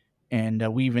 And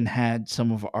we even had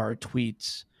some of our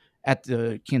tweets at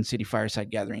the Kansas City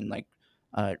fireside gathering like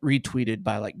retweeted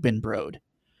by like Ben Brode.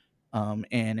 And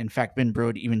in fact, Ben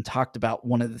Brode even talked about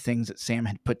one of the things that Sam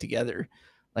had put together.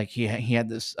 Like he had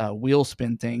this wheel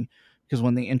spin thing, because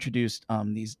when they introduced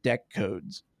these deck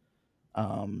codes,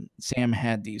 Sam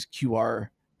had these QR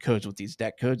codes with these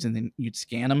deck codes, and then you'd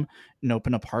scan them and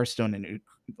open up Hearthstone, and it would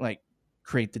like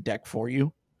create the deck for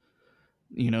you.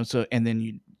 So and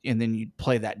then you'd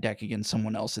play that deck against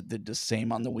someone else that did the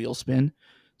same on the wheel spin.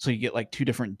 So you get like two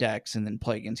different decks and then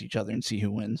play against each other and see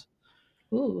who wins.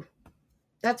 Ooh,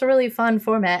 that's a really fun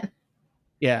format.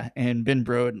 Yeah, and Ben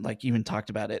Brode like even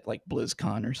talked about it like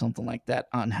BlizzCon or something like that,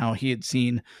 on how he had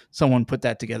seen someone put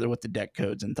that together with the deck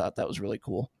codes and thought that was really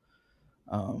cool.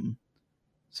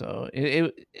 So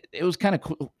it was kind of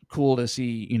cool to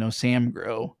see, Sam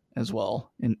grow as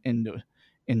well into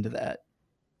that.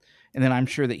 And then I'm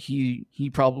sure that he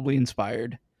probably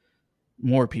inspired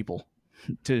more people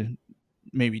to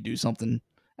maybe do something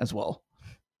as well.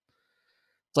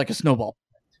 It's like a snowball.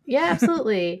 Yeah,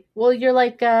 absolutely. Well, you're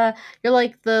like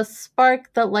the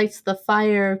spark that lights the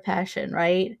fire of passion,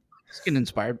 right? Just get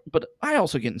inspired, but I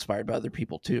also get inspired by other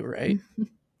people too, right?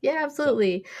 Yeah, So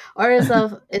absolutely. Or is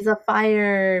a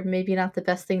fire maybe not the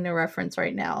best thing to reference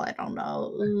right now? I don't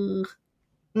know.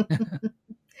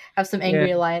 Have some yeah.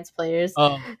 angry alliance players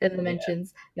Oh in the yeah.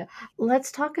 mentions. No.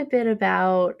 Let's talk a bit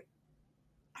about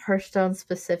Hearthstone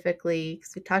specifically,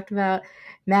 because we talked about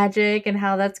Magic and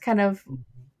how that's kind of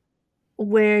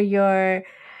where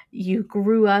you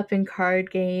grew up in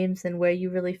card games and where you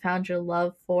really found your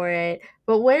love for it.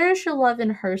 But where is your love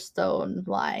in Hearthstone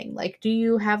lying? Like, do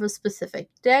you have a specific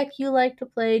deck you like to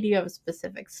play? Do you have a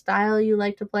specific style you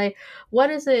like to play? What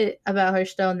is it about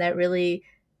Hearthstone that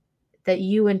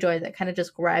you enjoy, that kind of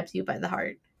just grabs you by the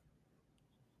heart?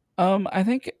 I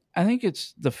think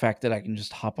it's the fact that I can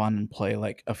just hop on and play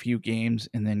like a few games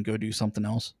and then go do something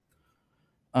else.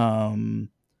 Um,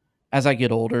 as I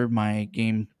get older, my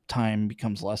game time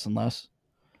becomes less and less.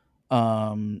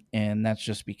 And that's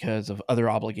just because of other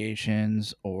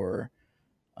obligations or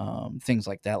things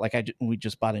like that. Like we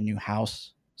just bought a new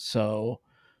house, so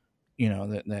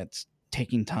that's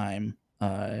taking time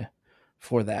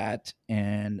for that.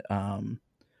 And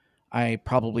I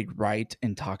probably write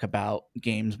and talk about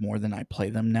games more than I play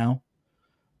them now.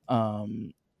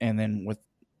 And then with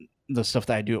the stuff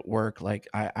that I do at work, like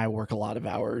I work a lot of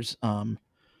hours,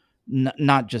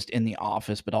 not just in the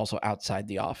office, but also outside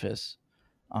the office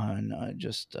on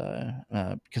just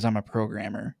because I'm a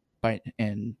programmer,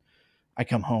 and I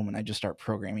come home and I just start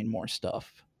programming more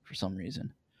stuff for some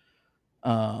reason.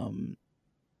 Um,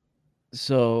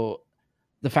 so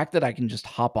the fact that I can just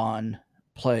hop on,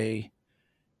 play,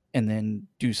 and then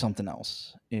do something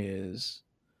else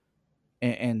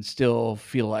and still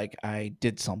feel like I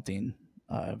did something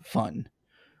fun,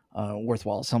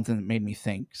 worthwhile, something that made me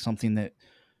think, something that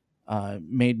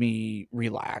made me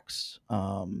relax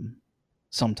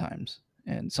sometimes.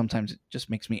 And sometimes it just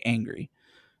makes me angry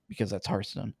because that's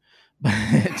Hearthstone.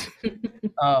 But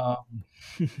um,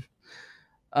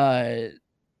 uh,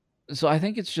 so I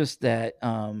think it's just that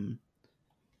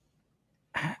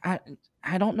I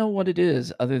I don't know what it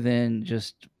is other than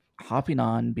just hopping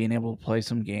on, being able to play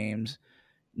some games,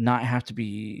 not have to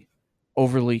be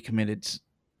overly committed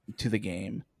to the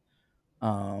game,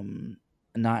 um,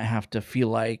 not have to feel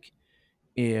like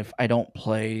if I don't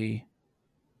play,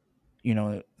 you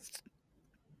know,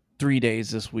 3 days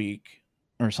this week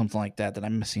or something like that, that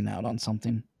I'm missing out on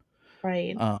something.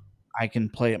 Right. Uh, I can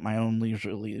play at my own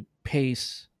leisurely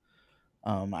pace.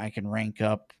 I can rank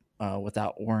up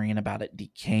without worrying about it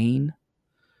decaying.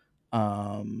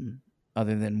 Um,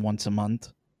 Other than once a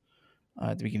month,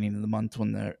 at the beginning of the month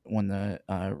when the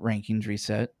rankings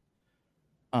reset.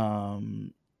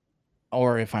 Um,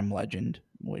 or if I'm legend,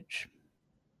 which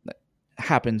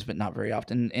happens but not very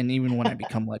often. And even when I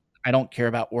become legend, I don't care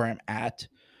about where I'm at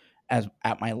as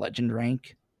at my legend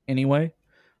rank anyway.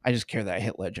 I just care that I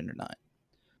hit legend or not.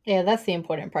 Yeah, that's the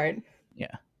important part.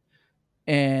 Yeah.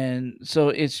 And so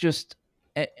it's just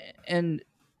and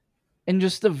and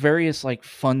just the various like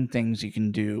fun things you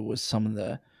can do with some of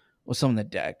the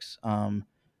decks.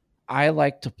 I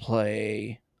like to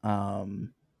play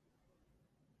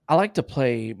I like to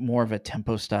play more of a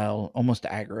tempo style, almost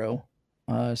aggro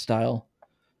style.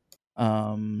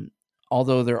 Um,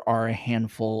 Although there are a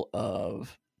handful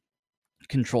of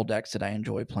control decks that I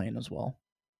enjoy playing as well.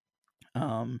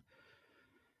 Um,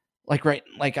 like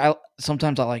I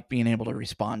sometimes I like being able to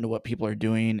respond to what people are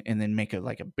doing and then make it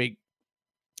like a big,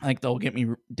 like they'll get me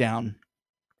down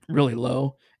really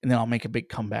low and then I'll make a big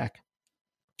comeback,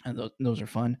 and those are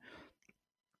fun.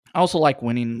 I also like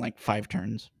winning like 5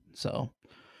 turns, so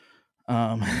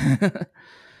um,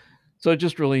 so it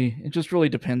just really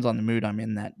depends on the mood I'm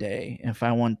in that day. If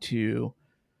I want to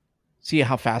see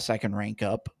how fast I can rank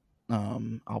up,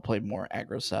 I'll play more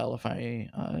aggro style. If I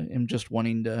am just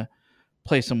wanting to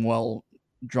play some well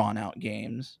drawn out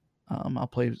games, I'll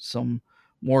play some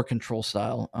more control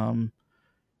style. And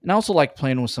I also like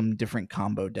playing with some different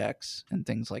combo decks and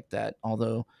things like that.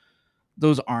 Although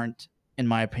those aren't, in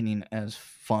my opinion, as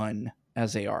fun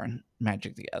as they are in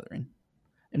Magic the Gathering.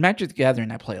 In Magic the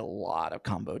Gathering, I play a lot of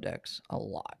combo decks, a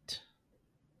lot.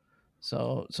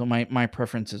 So my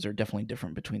preferences are definitely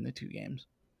different between the two games.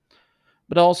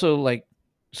 But also like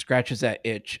scratches that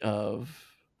itch of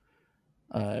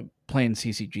playing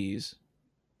CCGs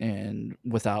and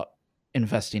without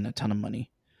investing a ton of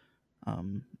money,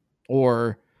 um,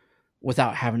 or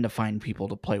without having to find people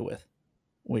to play with,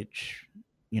 which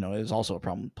is also a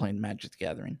problem playing Magic the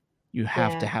Gathering. You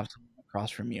have to Yeah, have someone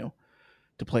across from you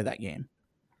to play that game.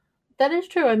 that is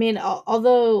true. I mean,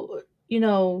 although,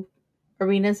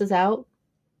 Arenas is out,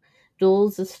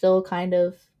 Duels is still kind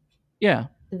of Yeah,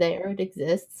 there, it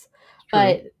exists. it's true.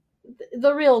 But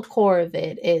the real core of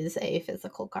it is a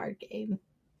physical card game.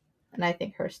 And I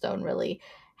think Hearthstone really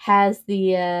has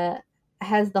the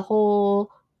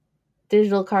whole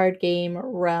digital card game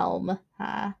realm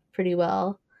pretty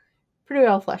well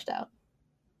fleshed out.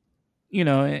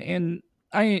 And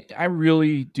I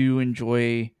really do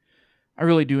enjoy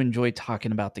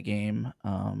talking about the game.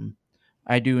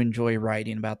 I do enjoy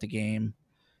writing about the game.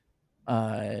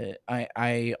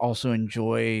 I also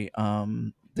enjoy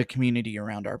the community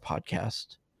around our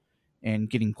podcast and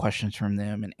getting questions from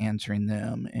them and answering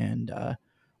them, and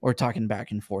or talking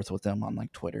back and forth with them on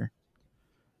like Twitter,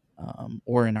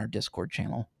 or in our Discord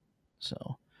channel.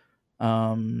 So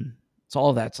so all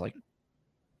of that's like,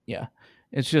 yeah,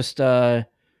 it's just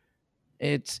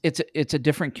it's a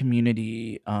different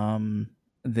community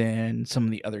than some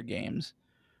of the other games.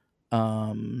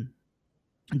 Um,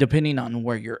 Depending on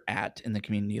where you're at in the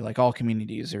community, like all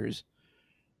communities, there's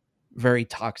very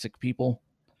toxic people.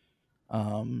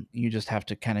 You just have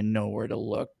to kind of know where to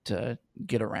look to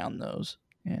get around those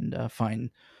and find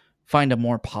a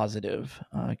more positive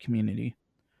community,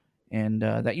 and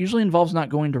that usually involves not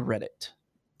going to Reddit.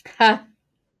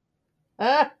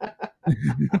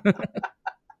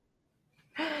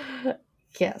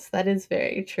 Yes, that is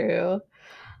very true.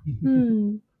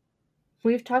 Hmm.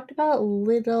 We've talked about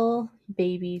little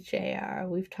baby JR.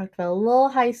 We've talked about a little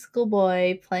high school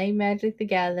boy playing Magic the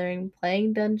Gathering,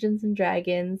 playing Dungeons and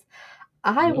Dragons.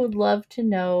 I Yep. would love to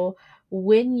know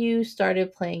when you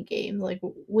started playing games. Like,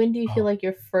 when do you feel Oh. like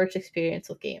your first experience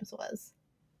with games was?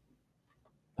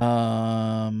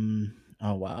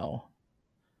 Oh wow.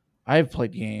 I've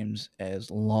played games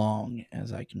as long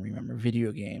as I can remember.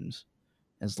 Video games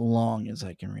as long as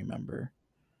I can remember.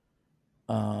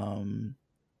 Um,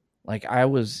 like I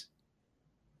was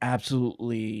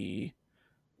absolutely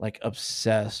like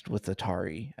obsessed with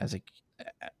Atari as a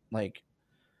like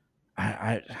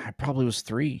I probably was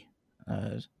 3,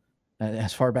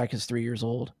 as far back as 3 years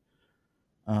old.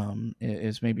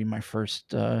 Is maybe my first,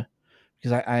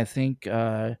 because I think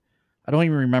I don't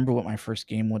even remember what my first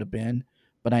game would have been,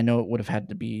 but I know it would have had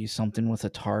to be something with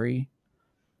Atari.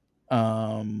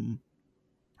 Um,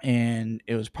 and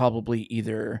it was probably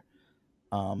either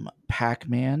Pac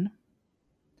Man,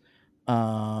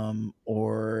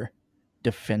 or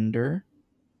Defender.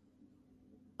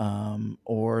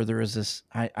 Or there was this,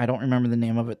 I don't remember the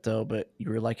name of it though, but you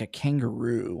were like a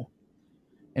kangaroo,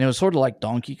 and it was sort of like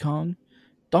Donkey Kong.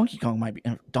 Donkey Kong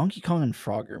and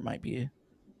Frogger might be a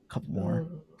couple more.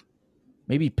 Ooh.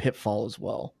 Maybe Pitfall as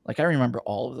well. Like I remember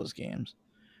all of those games.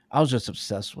 I was just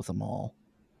obsessed with them all.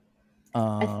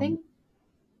 I Um, think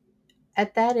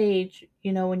at that age,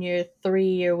 when you're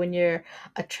 3 or when you're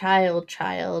a child,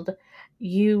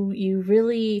 you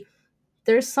really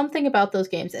there's something about those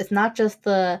games. It's not just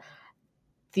the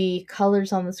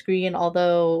colors on the screen,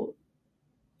 although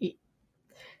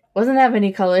wasn't that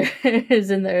many colors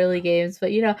in the early games,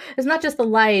 but it's not just the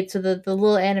lights or the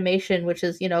little animation, which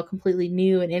is completely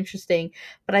new and interesting,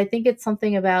 but I think it's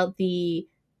something about the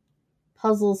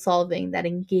puzzle solving that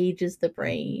engages the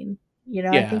brain.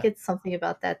 I think Yeah. it's something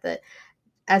about that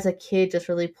as a kid just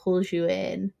really pulls you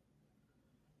in.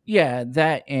 Yeah,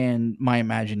 that and my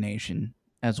imagination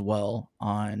as well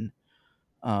on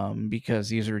because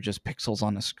these are just pixels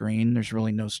on a screen. There's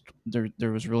really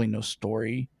there was really no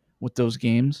story with those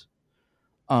games.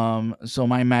 So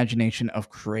my imagination of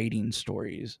creating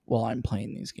stories while I'm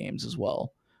playing these games as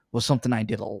well was something I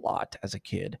did a lot as a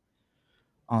kid.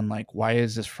 On like, why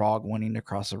is this frog wanting to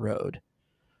cross a road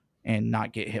and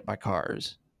not get hit by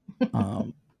cars?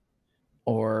 Um,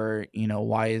 or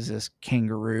why is this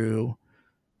kangaroo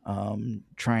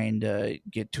trying to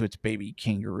get to its baby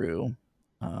kangaroo?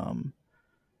 Um,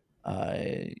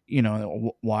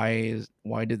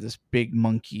 why did this big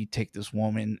monkey take this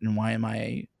woman, and why am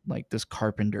I like this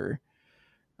carpenter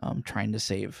trying to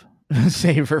save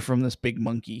her from this big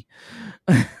monkey?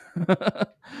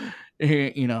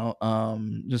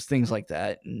 Just things like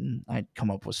that, and I'd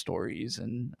come up with stories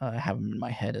and have them in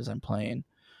my head as I'm playing.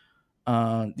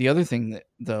 The other thing that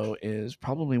though is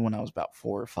probably when I was about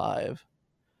 4 or 5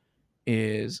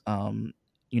 is I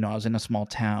was in a small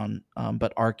town,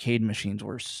 but arcade machines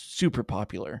were super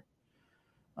popular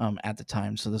at the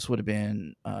time. So this would have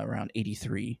been around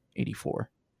 83,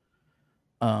 84,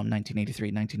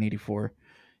 1983, 1984.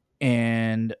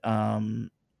 And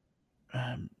um,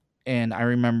 and I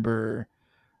remember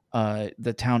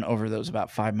the town over that was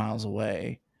about 5 miles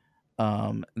away.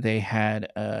 They had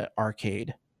a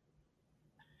arcade,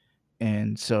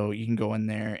 and so you can go in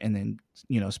there and then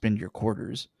spend your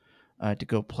quarters to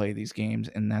go play these games,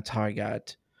 and that's how I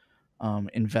got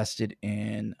invested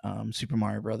in Super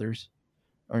Mario Brothers,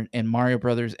 or and Mario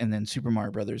Brothers, and then Super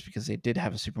Mario Brothers because they did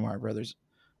have a Super Mario Brothers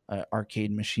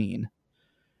arcade machine,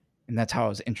 and that's how I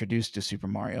was introduced to Super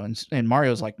Mario. And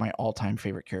Mario is like my all time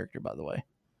favorite character, by the way.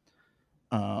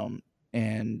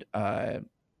 And I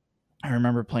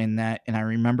remember playing that, and I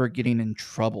remember getting in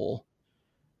trouble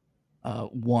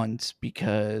once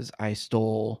because I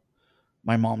stole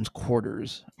my mom's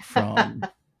quarters from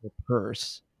the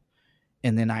purse.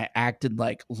 And then I acted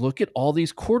like, look at all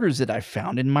these quarters that I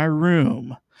found in my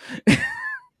room.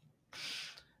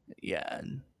 Yeah,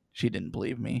 and she didn't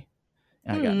believe me.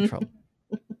 And I got in Hmm. trouble.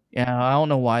 Yeah, I don't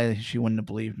know why she wouldn't have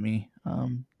believed me.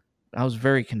 I was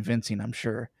very convincing, I'm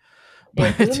sure.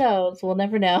 Who But knows? We'll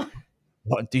never know.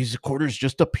 but these quarters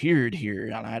just appeared here,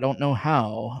 and I don't know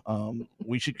how.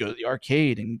 We should go to the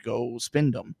arcade and go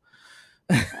spend them.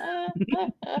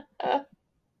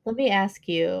 Let me ask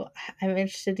you, I'm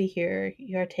interested to hear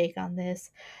your take on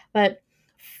this. But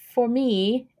for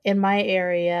me, in my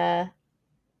area,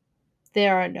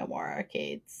 there are no more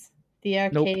arcades.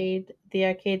 Nope. The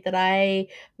arcade that I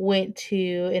went to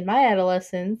in my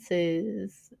adolescence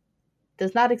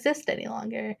does not exist any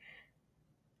longer.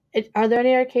 Are there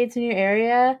any arcades in your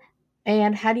area?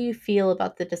 And how do you feel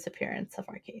about the disappearance of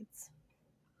arcades?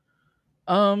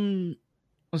 Um.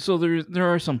 So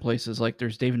there are some places like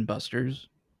there's Dave and Buster's,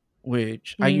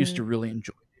 which I used to Mm, really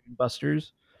enjoy Dave and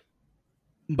Buster's,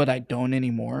 but I don't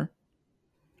anymore.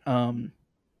 Um.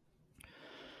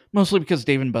 Mostly because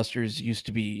Dave and Buster's used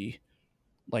to be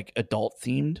like adult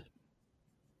themed,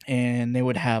 and they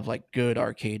would have like good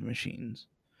arcade machines,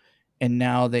 and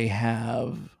now they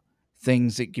have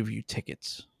things that give you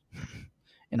tickets,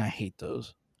 and I hate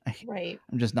those. right.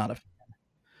 I'm just not a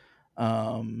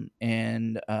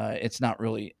and it's not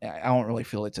really. I don't really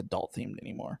feel it's adult themed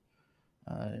anymore.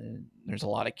 Uh, there's a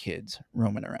lot of kids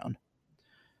roaming around.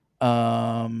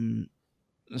 Um,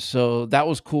 so that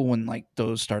was cool when like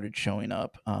those started showing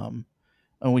up.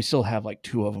 And we still have like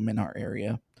 2 of them in our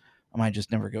area. I might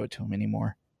just never go to them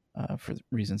anymore for the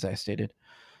reasons I stated.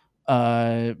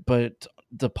 But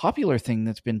the popular thing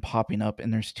that's been popping up,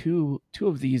 and there's two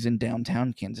of these in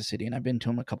downtown Kansas City, and I've been to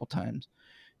them a couple times,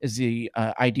 is the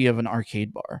idea of an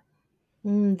arcade bar.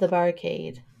 The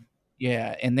barcade.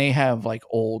 Yeah, and they have like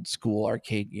old school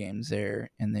arcade games there,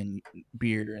 and then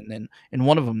beer, and then in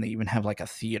one of them they even have like a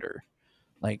theater,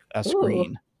 like a Ooh.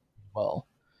 screen. Well,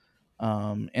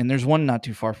 and there's one not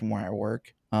too far from where I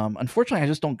work. Unfortunately, I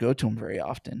just don't go to them very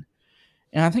often,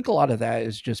 and I think a lot of that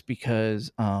is just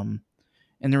because, and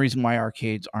the reason why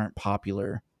arcades aren't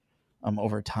popular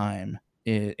over time.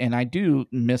 And I do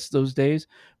miss those days,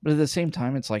 but at the same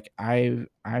time, it's like I've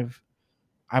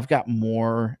got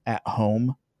more at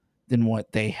home than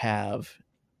what they have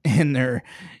in their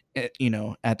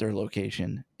at their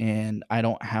location, and I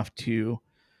don't have to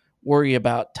worry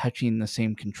about touching the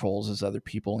same controls as other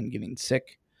people and getting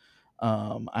sick.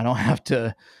 I don't have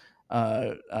to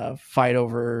fight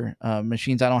over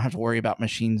machines. I don't have to worry about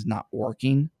machines not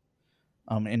working.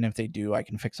 And if they do, I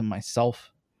can fix them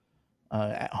myself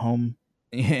at home.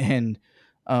 And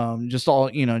just all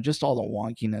just all the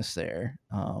wonkiness there.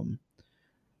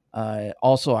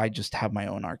 Also, I just have my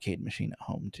own arcade machine at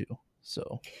home too.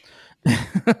 So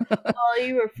Are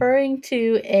you referring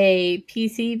to a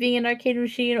PC being an arcade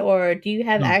machine, or do you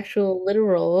have no, actual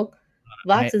literal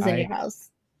boxes in I your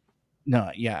house?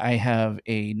 no, yeah, I have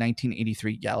a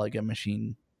 1983 Galaga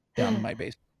machine down in my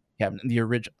basement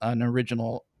cabinet, an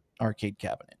original arcade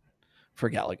cabinet for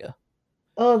Galaga.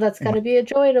 Oh, that's In my, gotta be a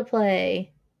joy to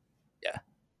play. yeah,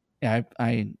 yeah,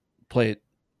 I play it.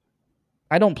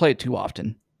 I don't play it too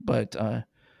often, but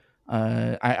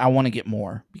I want to get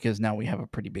more because now we have a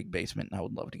pretty big basement, and I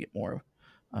would love to get more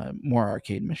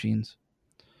arcade machines.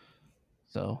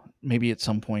 So maybe at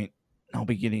some point I'll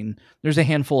be getting. There's a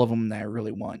handful of them that I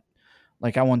really want.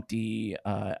 Like I want the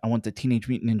Teenage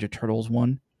Mutant Ninja Turtles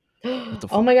one with the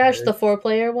Oh four my gosh, player. the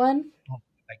 4-player one? Oh,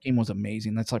 that game was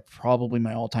amazing. That's like probably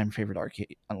my all time favorite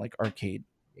arcade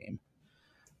game.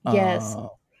 Yes. Uh,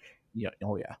 yeah,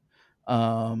 oh yeah.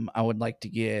 I would like to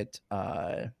get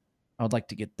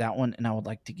that one, and I would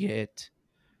like to get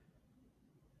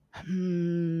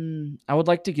I would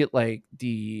like to get like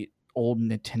the old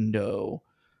Nintendo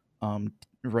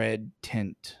red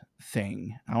tint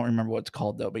thing. I don't remember what it's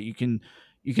called though, but you can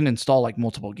install like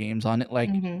multiple games on it, like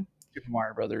Mhm. Super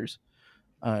Mario Brothers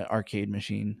arcade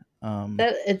machine.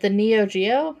 The Neo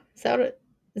Geo? Is that what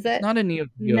is It's that? not a Neo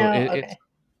Geo. No, okay.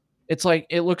 It's like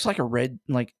it looks like a red,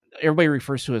 like everybody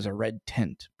refers to it as a red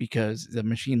tint because the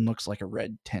machine looks like a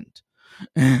red tint.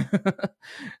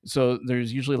 So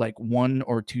there's usually like one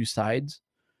or two sides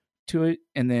to it,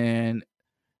 and then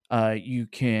you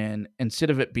can, instead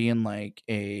of it being like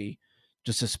a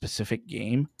just a specific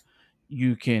game,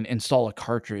 you can install a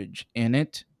cartridge in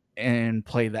it and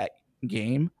play that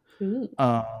game. Ooh,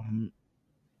 Um,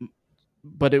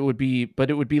 but it would be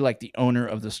like the owner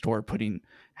of the store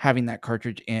having that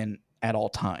cartridge in at all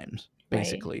times, right.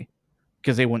 basically,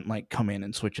 because they wouldn't like come in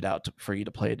and switch it out for you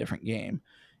to play a different game.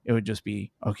 It would just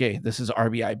be, okay, this is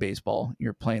RBI baseball.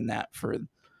 You're playing that for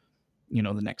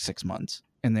the next 6 months,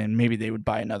 and then maybe they would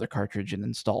buy another cartridge and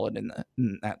install it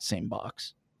in that same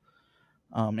box.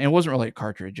 And it wasn't really a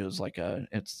cartridge; it's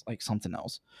like something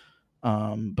else.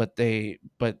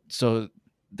 So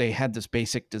they had this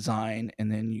basic design,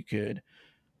 and then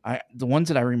the ones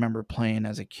that I remember playing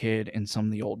as a kid in some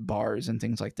of the old bars and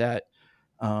things like that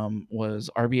was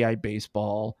RBI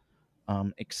Baseball,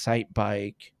 Excite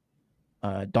Bike,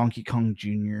 Donkey Kong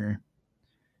Jr.,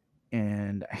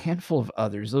 and a handful of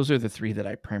others. Those are the three that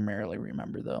I primarily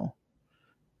remember, though.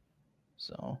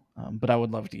 So, but I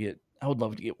would love to get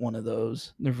one of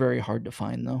those. They're very hard to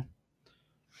find, though.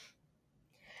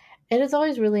 It is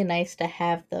always really nice to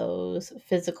have those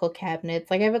physical cabinets.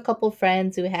 Like I have a couple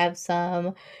friends who have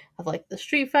some of like the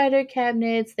Street Fighter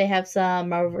cabinets. They have some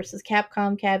Marvel vs.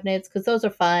 Capcom cabinets because those are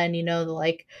fun. The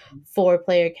like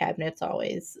 4-player cabinets are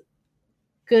always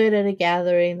good at a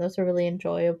gathering. Those are really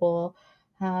enjoyable.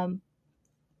 Um,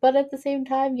 but at the same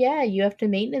time, yeah, you have to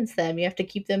maintenance them. You have to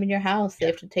keep them in your house. They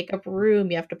Yeah, have to take up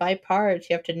room. You have to buy parts.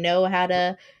 You have to know how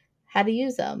to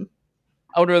use them.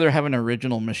 I would rather have an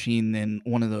original machine than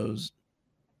one of those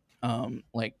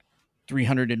like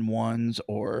 301s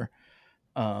or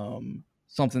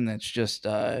something that's just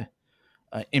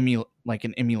like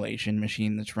an emulation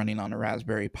machine that's running on a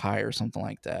Raspberry Pi or something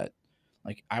like that.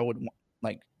 Like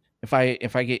like if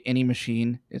I get any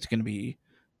machine, it's going to be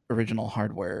original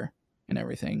hardware and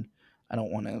everything. I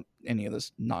don't want any of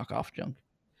this knockoff junk.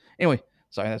 Anyway,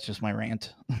 sorry, that's just my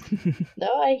rant.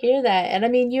 No, I hear that. And I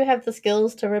mean, you have the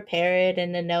skills to repair it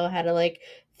and to know how to like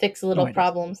fix No, little I don't.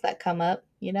 problems that come up,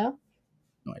 you know?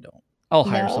 No, I don't. I'll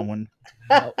hire No. someone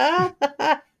to help.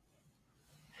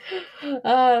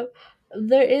 uh,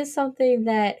 there is something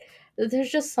that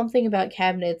there's just something about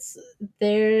cabinets.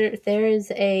 There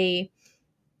is a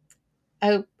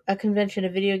convention, a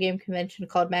video game convention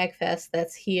called MagFest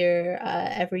that's here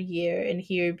every year, and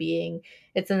here being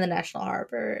it's in the National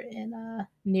Harbor in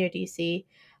near DC.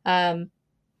 Um,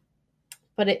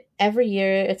 but every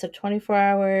year it's a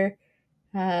 24-hour.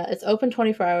 It's open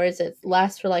 24 hours. It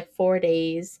lasts for like 4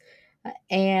 days,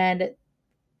 and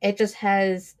it just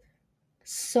has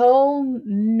so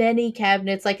many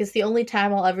cabinets. Like it's the only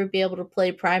time I'll ever be able to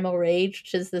play Primal Rage,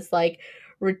 which is this like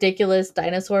ridiculous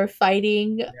dinosaur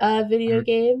fighting I video re-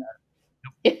 game.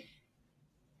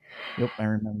 Yep, I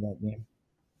remember that game.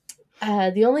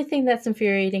 The only thing that's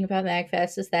infuriating about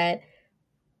MagFest is that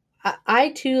I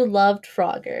too loved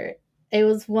Frogger. It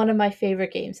was one of my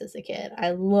favorite games as a kid.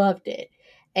 I loved it.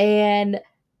 And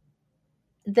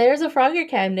There's a Frogger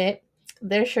cabinet.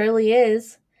 There surely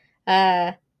is.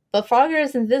 Uh, but Frogger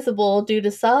is invisible due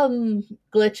to some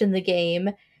glitch in the game.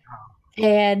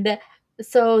 And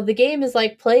so the game is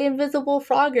like play invisible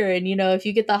Frogger. And, if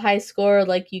you get the high score,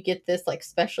 like you get this like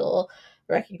special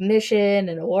recognition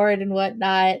and award and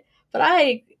whatnot. But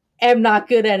I am not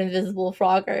good at invisible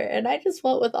Frogger. And I just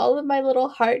want with all of my little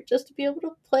heart just to be able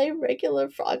to play regular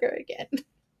Frogger again.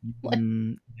 Like,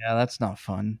 Yeah, that's not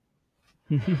fun.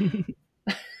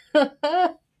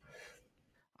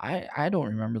 I don't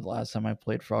remember the last time I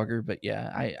played Frogger, but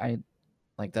yeah, I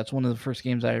like that's one of the first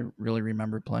games I really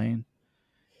remember playing.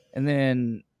 And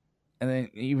then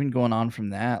even going on from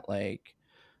that, like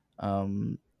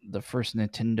the first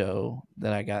Nintendo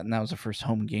that I got, and that was the first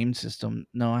home game system.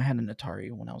 No, I had an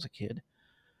Atari when I was a kid.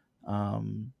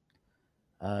 Um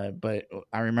but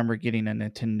I remember getting a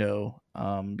Nintendo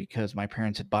because my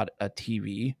parents had bought a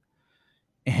TV.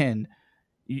 And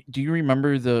do you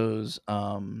remember those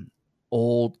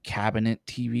old cabinet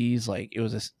TVs? Like it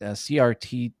was a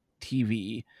CRT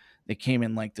TV that came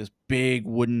in like this big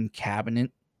wooden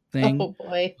cabinet thing, oh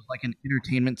boy. like an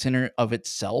entertainment center of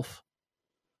itself.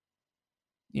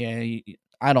 Yeah,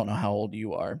 I don't know how old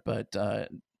you are, but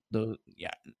those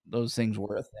yeah, those things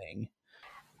were a thing.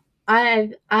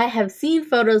 I have seen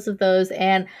photos of those,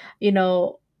 and you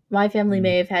know, my family Mm.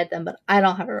 may have had them, but I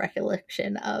don't have a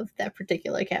recollection of that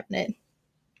particular cabinet.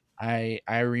 I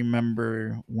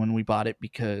remember when we bought it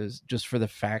because just for the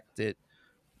fact that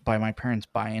by my parents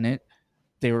buying it,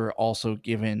 they were also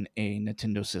given a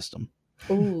Nintendo system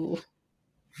Ooh,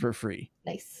 for free.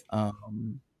 nice.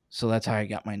 Um, so that's how I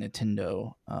got my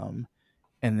Nintendo.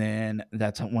 And then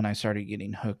that's when I started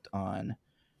getting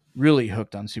really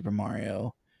hooked on Super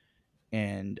Mario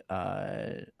and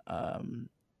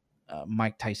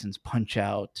Mike Tyson's Punch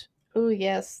Out, Ooh,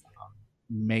 yes.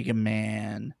 Mega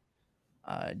Man,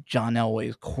 John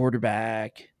Elway's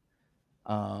Quarterback,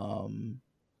 um,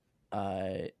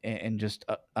 and just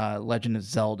Legend of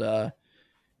Zelda,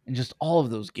 and just all of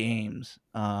those games.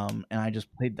 And I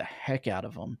just played the heck out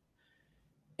of them.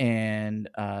 And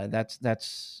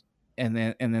that's and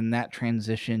then that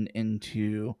transitioned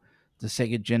into the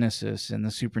Sega Genesis and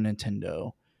the Super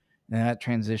Nintendo. And that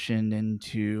transitioned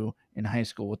into in high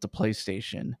school with the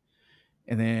PlayStation,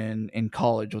 and then in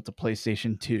college with the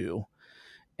PlayStation 2.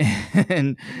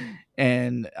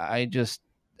 and I just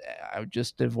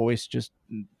the voice just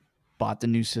bought the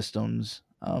new systems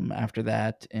after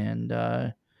that.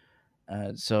 And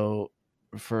so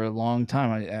for a long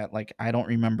time I don't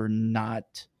remember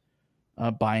not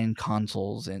buying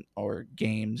consoles and or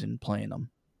games and playing them.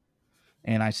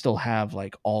 And I still have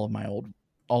like all of my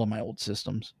old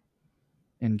systems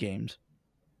and games.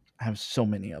 I have so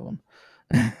many of them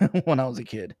when I was a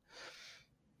kid.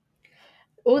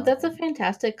 Oh, that's a um,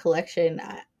 fantastic collection.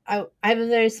 I have a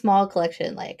very small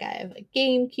collection. Like I have a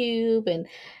GameCube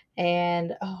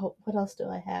and oh, what else do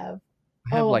I have?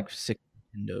 I have Oh, like 6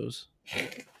 Nintendos.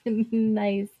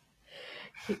 nice.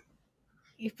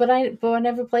 But I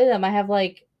never play them. I have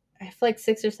like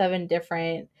 6 or 7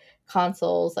 different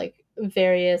consoles, like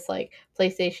various like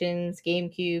PlayStations,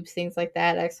 GameCubes, things like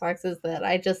that, Xboxes that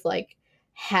I just like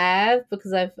have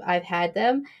because I've had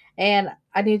them and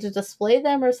I need to display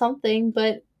them or something,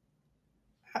 but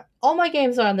all my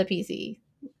games are on the PC.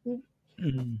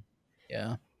 Mhm.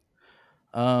 Yeah.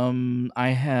 I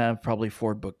have probably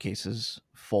 4 bookcases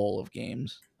full of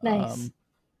games Nice.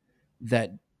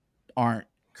 that aren't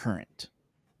current.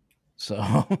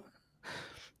 So,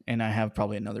 and I have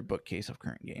probably another bookcase of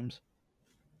current games.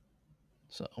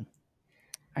 So,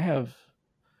 I have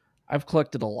I've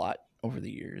collected a lot over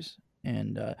the years.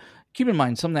 And keep in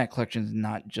mind, some of that collection is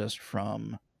not just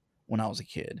from when I was a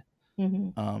kid. Hmm.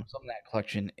 Some of that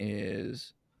collection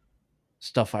is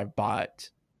stuff I bought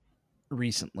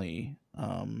recently,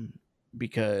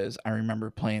 because I remember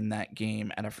playing that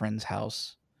game at a friend's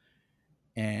house,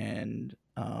 and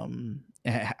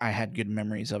I had good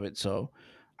memories of it. So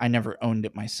I never owned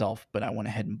it myself, but I went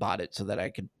ahead and bought it so that I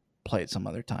could play it some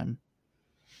other time.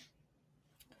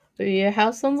 Your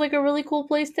house sounds like a really cool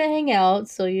place to hang out,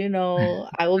 so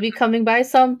I will be coming by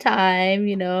sometime.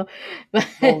 But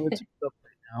Well, it's up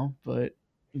right now, but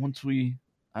once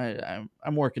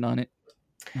I'm working on it.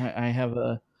 I have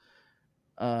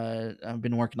I've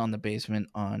been working on the basement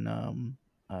on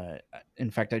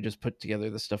in fact I just put together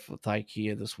the stuff with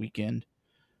IKEA this weekend,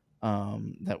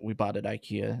 that we bought at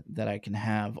IKEA, that I can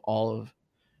have all of,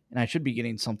 and I should be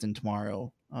getting something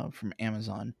tomorrow from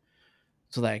Amazon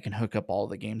so that I can hook up all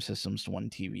the game systems to one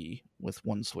TV with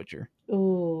one switcher.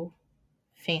 ooh,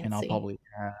 And I'll fancy. probably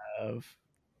have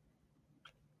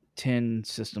 10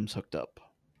 systems hooked up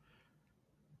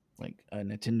like a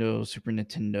Nintendo, Super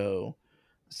Nintendo,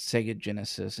 Sega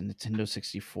Genesis, a Nintendo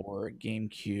 64, a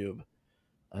GameCube,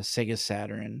 a Sega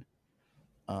Saturn,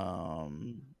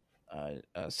 um, a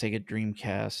Sega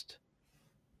Dreamcast,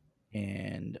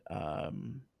 and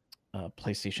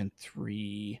PlayStation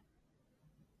 3,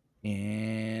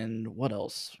 and what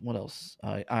else? What else?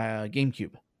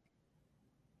 GameCube.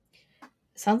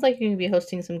 Sounds like you're going to be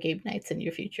hosting some game nights in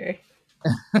your future.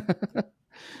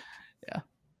 Yeah.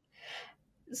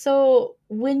 So,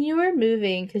 when you were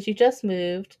moving, because you just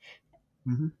moved,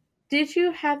 Hmm. did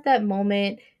you have that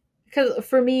moment? Because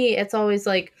for me, it's always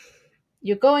like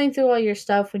you're going through all your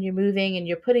stuff when you're moving and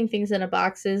you're putting things in a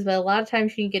boxes, but a lot of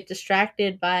times you can get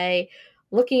distracted by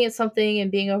looking at something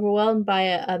and being overwhelmed by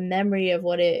a memory of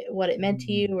what it meant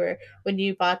to you or when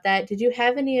you bought that. Did you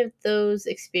have any of those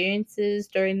experiences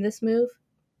during this move?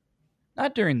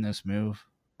 Not during this move,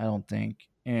 I don't think.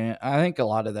 And I think a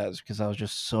lot of that is because I was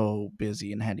just so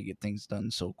busy and had to get things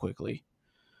done so quickly.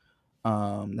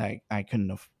 That I couldn't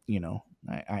have,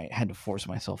 I had to force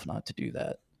myself not to do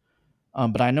that.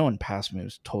 But I know in past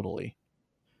moves, totally.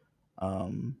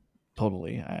 Um,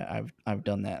 totally. I've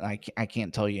done that. I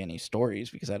can't tell you any stories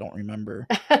because I don't remember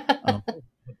what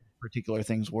particular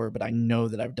things were, but I know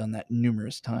that I've done that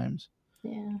numerous times.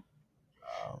 Yeah.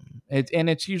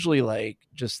 It's usually like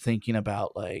just thinking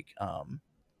about like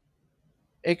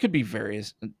it could be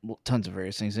tons of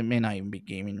various things. It may not even be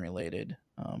gaming related.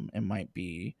 It might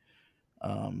be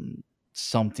um,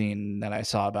 something that I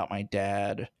saw about my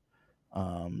dad,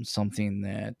 something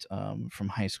that from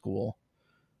high school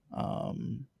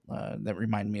that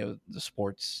reminded me of the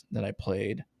sports that I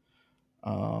played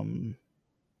um,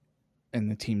 and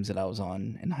the teams that I was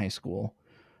on in high school.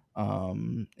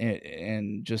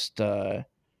 And just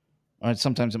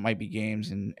sometimes it might be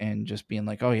games and just being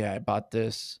like, oh yeah, I bought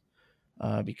this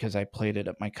because I played it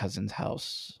at my cousin's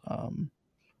house a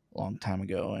long time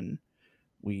ago, and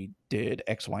we did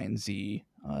X, Y, and Z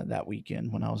that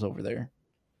weekend when I was over there.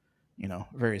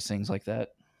 Various things like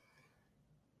that.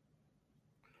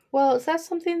 Well, is that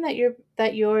something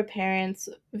that your parents,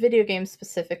 video games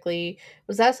specifically,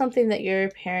 was that something that your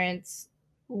parents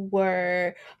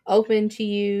were open to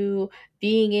you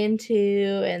being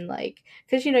into and like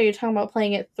because you're talking about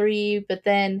playing at 3 but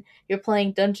then you're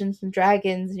playing Dungeons and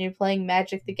Dragons and you're playing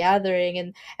Magic the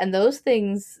Gathering and those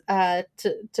things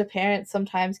to parents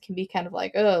sometimes can be kind of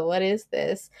like, oh, what is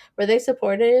this? Were they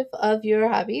supportive of your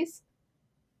hobbies?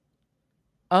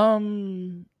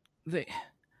 Um, they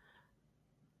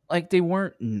they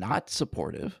weren't not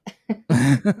supportive.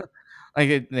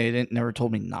 They didn't never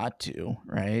told me not to,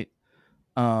 right?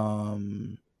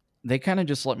 Um, they kind of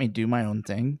just let me do my own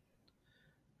thing.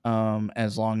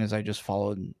 As long as I just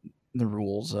followed the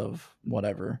rules of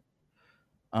whatever.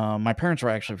 My parents were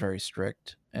actually very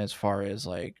strict as far as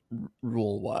like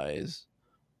rule wise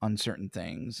on certain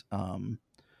things.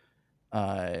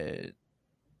 Uh,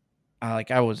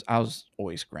 I was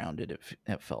always grounded.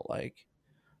 It felt like,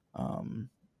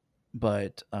 um,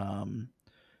 but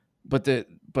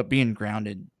but being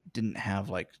grounded didn't have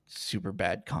like super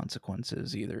bad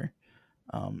consequences either.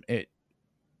 It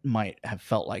might have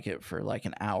felt like it for like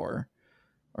an hour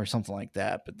or something like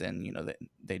that, but then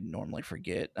they'd normally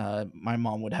forget. My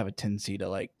mom would have a tendency to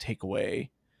like take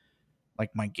away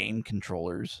like my game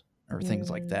controllers or things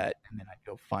like Mm. that, and then I'd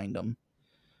go find them,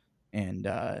 and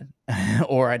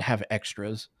or I'd have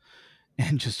extras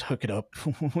and just hook it up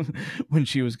when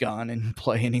she was gone and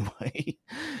play anyway.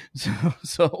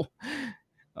 So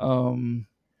um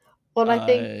Well, I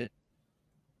think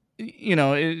uh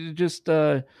it just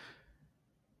I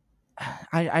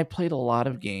played a lot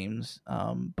of games,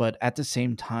 but at the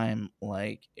same time,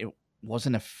 like it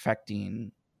wasn't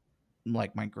affecting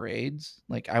like my grades.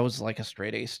 Like I was like a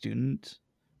straight A student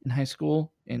in high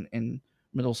school, in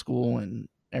middle school, and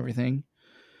everything.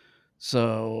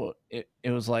 So it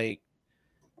was like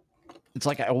it's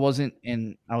like I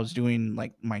was doing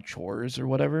like my chores or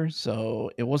whatever.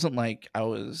 So it wasn't like I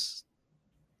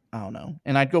don't know,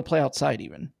 and I'd go play outside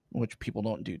even, which people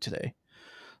don't do today.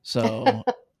 So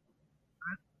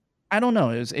I don't know.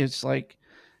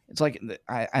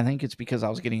 I think it's because I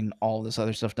was getting all this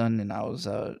other stuff done, and I was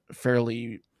a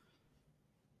fairly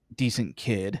decent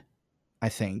kid. I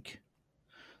think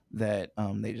that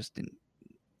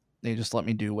they just let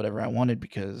me do whatever I wanted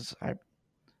because I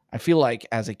feel like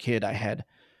as a kid I had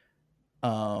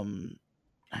um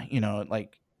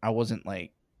like I wasn't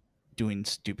like doing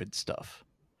stupid stuff.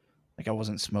 Like I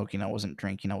wasn't smoking, I wasn't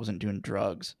drinking, I wasn't doing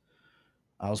drugs.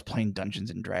 I was playing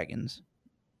Dungeons and Dragons.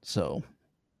 So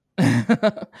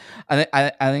I think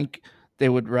I think they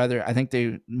would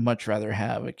much rather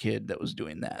have a kid that was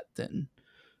doing that than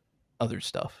other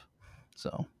stuff.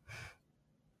 So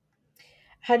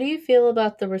How do you feel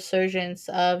about the resurgence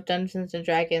of Dungeons and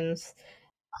Dragons?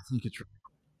 I think it's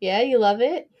Yeah, you love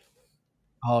it?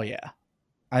 oh yeah,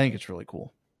 I think it's really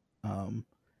cool. Um,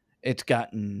 it's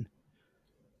gotten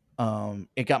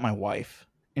it got my wife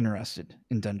interested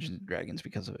in Dungeons and Dragons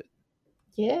because of it.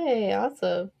 Yay,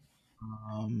 awesome.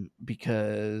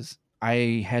 Because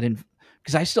I hadn't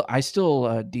because I still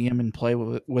DM and play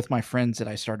with my friends that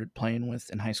I started playing with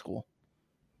in high school.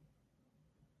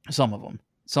 Some of them,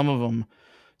 some of them,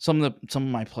 some of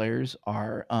my players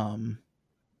are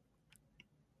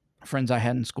friends I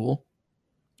had in school,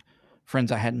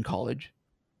 friends I had in college,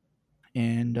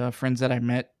 and friends that I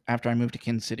met after I moved to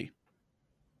Kansas City,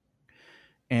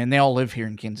 and they all live here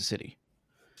in Kansas City.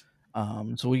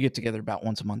 So we get together about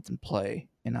once a month and play,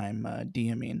 and I'm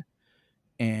DMing.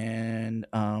 And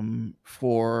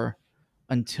for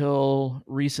until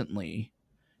recently,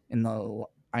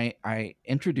 I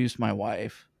introduced my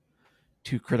wife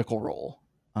to Critical Role,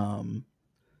 um,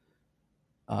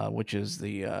 which is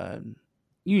the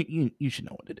you should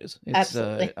know what it is. It's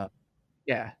Absolutely.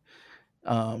 yeah.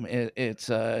 It's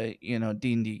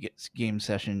D&D game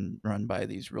session run by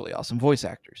these really awesome voice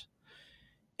actors,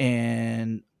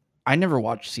 and I never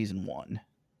watched season one,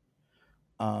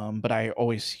 but I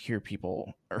always heard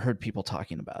people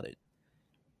talking about it.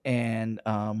 And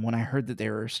when I heard that they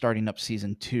were starting up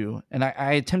season two, and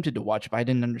I attempted to watch it, but I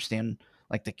didn't understand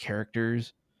like the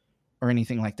characters or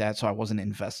anything like that, so I wasn't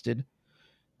invested.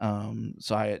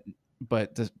 So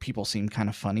but the people seemed kind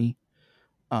of funny.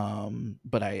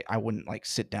 But I wouldn't like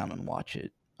sit down and watch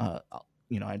it.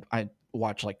 I'd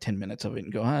watch like 10 minutes of it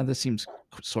and go, this seems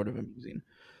sort of amusing.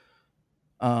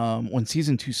 When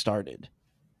season two started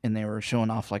and they were showing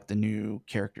off like the new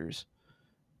characters,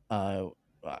 uh,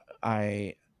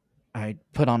 I I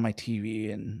put on my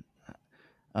TV and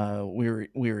we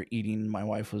were eating. My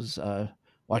wife was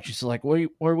watching. She's like, where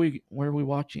are we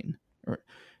watching? Or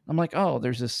I'm like, oh,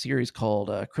 there's this series called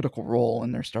Critical Role,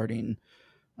 and they're starting.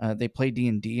 They play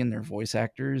D&D and they're voice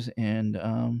actors, and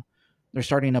they're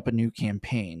starting up a new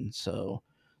campaign. So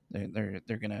they're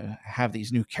gonna have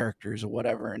these new characters or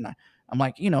whatever. And I'm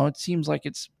like, it seems like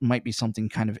it's might be something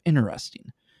kind of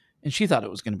interesting. And she thought it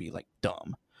was gonna be like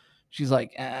dumb. She's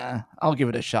like, I'll give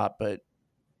it a shot, but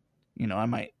I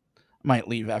might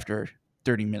leave after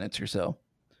 30 minutes or so.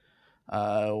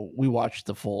 We watched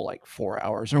the full like 4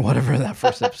 hours or whatever that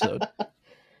first episode.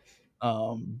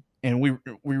 And we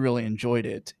really enjoyed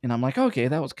it. And I'm like, okay,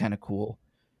 that was kind of cool.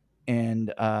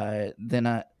 And then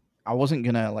I wasn't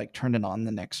gonna like turn it on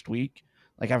the next week.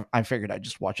 Like I figured I'd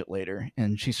just watch it later.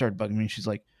 And she started bugging me. She's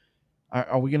like,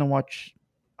 are we gonna watch?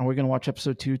 Are we gonna watch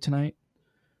episode 2 tonight?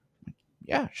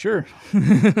 Yeah, sure.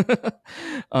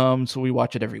 So we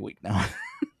watch it every week now.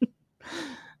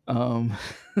 um,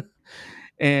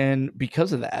 and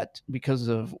because of that, because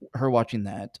of her watching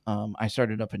that, I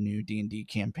started up a new D&D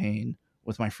campaign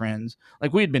with my friends.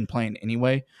 Like we had been playing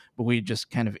anyway, but we just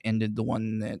kind of ended the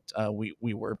one that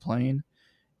we were playing,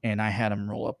 and I had them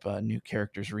roll up new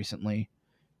characters recently,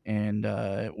 and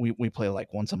we play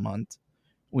like once a month.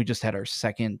 We just had our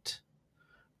second,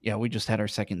 yeah, we just had our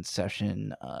second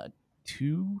session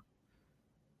two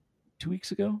 2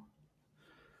 weeks ago.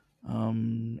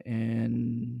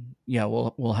 And yeah,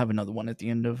 we'll have another one at the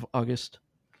end of August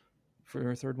for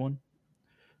our third one.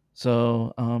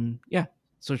 So yeah,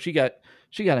 so she got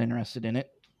interested in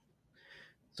it.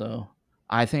 So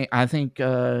I think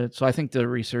the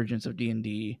resurgence of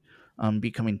D&D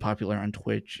becoming popular on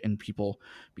Twitch and people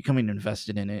becoming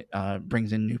invested in it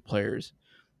brings in new players,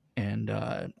 and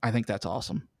I think that's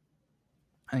awesome.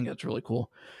 I think that's really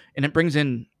cool, and it brings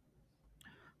in.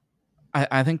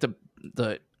 I think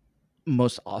the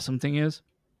most awesome thing is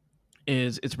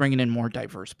it's bringing in more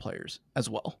diverse players as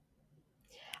well.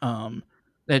 Um,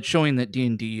 that's showing that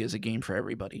D&D is a game for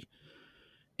everybody,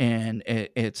 and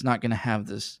it's not going to have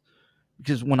this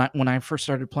because when I first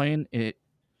started playing it,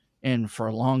 and for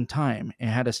a long time, it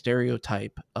had a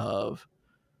stereotype of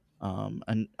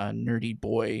a nerdy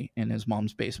boy in his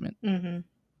mom's basement, Mm-hmm.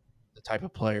 the type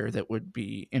of player that would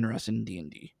be interested in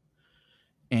D&D.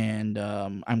 And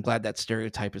I'm glad that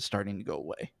stereotype is starting to go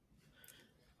away.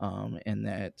 And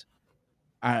that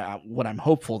what I'm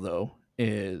hopeful though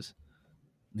is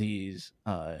these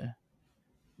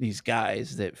these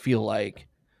guys that feel like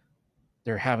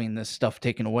they're having this stuff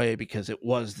taken away because it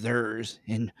was theirs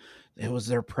and it was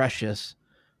their precious,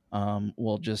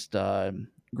 will just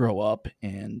grow up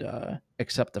and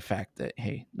accept the fact that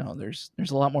hey, no, there's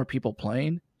a lot more people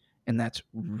playing, and that's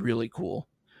really cool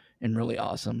and really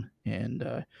awesome,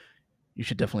 and you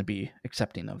should definitely be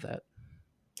accepting of that.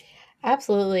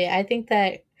 Absolutely. I think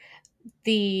that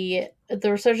the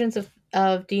resurgence of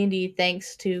of D&D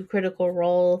thanks to Critical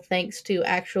Role, thanks to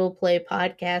actual play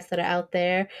podcasts that are out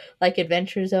there like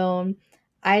Adventure Zone.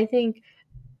 I think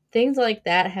things like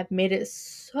that have made it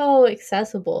so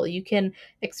accessible. You can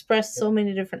express so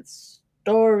many different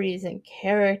stories and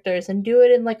characters and do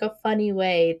it in like a funny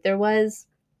way. There was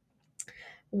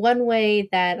one way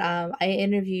that I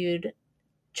interviewed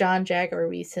John Jagger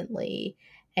recently,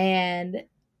 and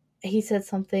he said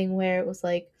something where it was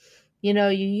like, you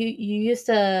used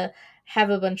to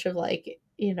have a bunch of like,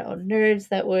 nerds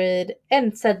that would,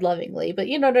 and said lovingly, but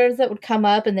nerds that would come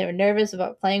up and they were nervous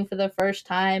about playing for the first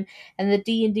time, and the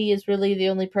D&D is really the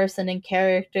only person in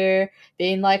character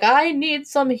being like, I need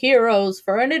some heroes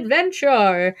for an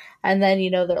adventure. And then,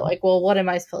 they're like, well, what am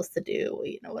I supposed to do?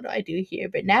 What do I do here?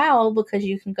 But now, because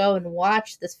you can go and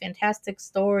watch this fantastic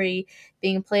story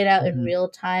being played out in Mhm. real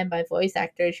time by voice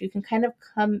actors, you can kind of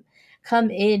come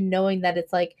in knowing that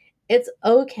it's like, it's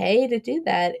okay to do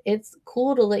that. It's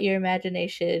cool to let your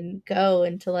imagination go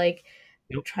and to like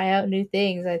Yep. try out new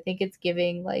things. I think it's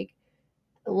giving like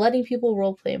letting people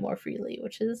role play more freely,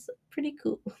 which is pretty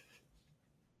cool.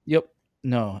 Yep.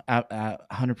 No,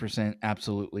 100%,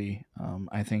 absolutely.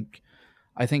 I think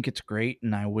it's great,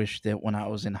 and I wish that when I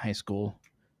was in high school,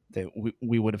 that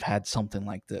we would have had something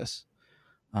like this.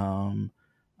 Um,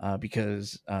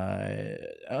 because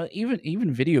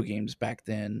even video games back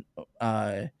then,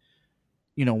 uh,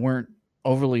 weren't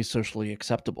overly socially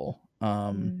acceptable.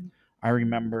 Mm. I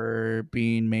remember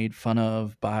being made fun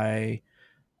of by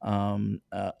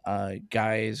a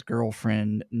guy's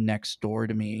girlfriend next door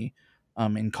to me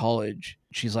in college.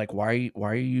 She's like, why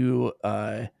are you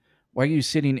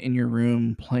sitting in your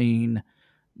room playing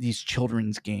these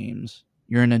children's games?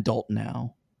 You're an adult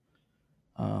now."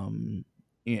 Um,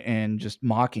 and just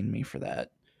mocking me for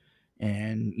that,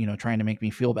 and trying to make me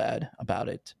feel bad about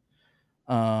it.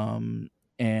 Um,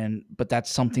 and but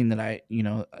that's something that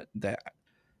that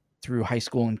through high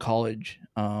school and college,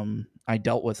 I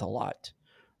dealt with a lot.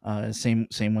 Same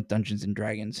with Dungeons and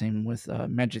Dragons. Same with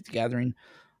Magic the Gathering.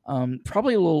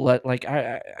 Probably a little like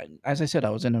as I said,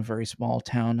 I was in a very small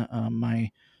town.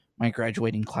 My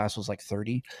graduating class was like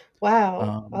 30. Wow.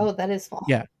 Um, Oh, that is small.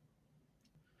 yeah.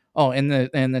 Oh, and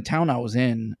the town I was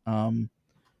in,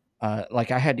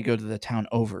 like I had to go to the town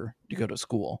over to go to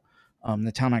school.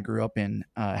 The town I grew up in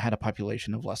had a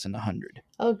population of less than 100.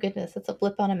 Oh goodness, that's a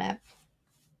blip on a map.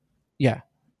 Yeah,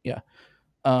 yeah.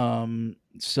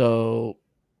 So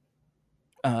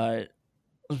uh,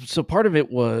 so part of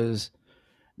it was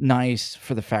nice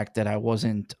for the fact that I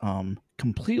wasn't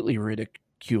completely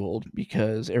ridiculed,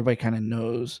 because everybody kind of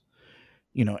knows,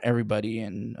 everybody,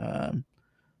 and uh,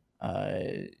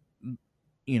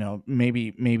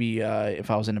 maybe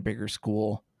if I was in a bigger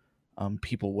school,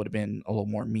 people would have been a little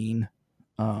more mean,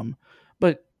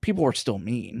 but people were still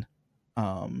mean.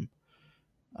 Um,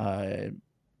 uh,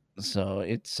 so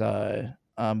it's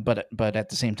but at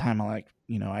the same time, I like,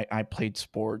 I played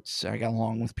sports. I got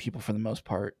along with people for the most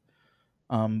part.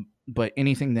 But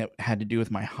anything that had to do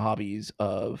with my hobbies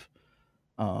of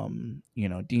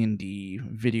D&D,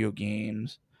 video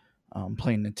games,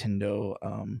 playing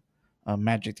Nintendo,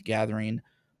 Magic the Gathering,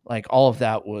 like all of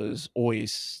that was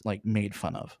always like made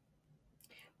fun of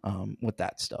with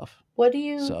that stuff. What do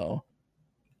you So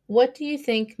what do you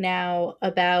think now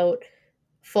about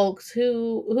folks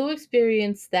who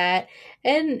experience that?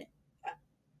 And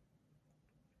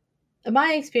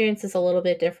my experience is a little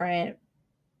bit different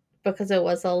because it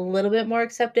was a little bit more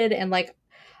accepted, and like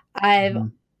I've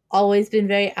mhm, always been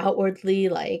very outwardly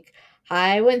like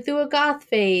I went through a goth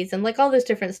phase and like all this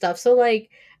different stuff. So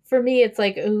like for me it's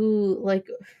like, ooh, like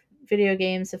video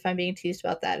games, if I'm being teased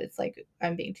about that, it's like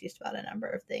I'm being teased about a number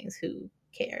of things. Who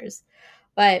cares?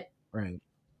 But right.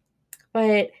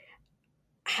 but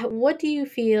what do you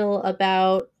feel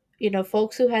about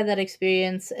folks who had that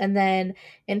experience and then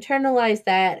internalize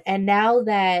that, and now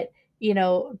that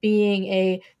being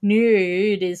a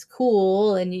nerd is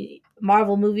cool and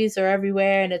Marvel movies are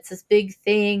everywhere and it's this big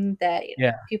thing that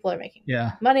Yeah. people are making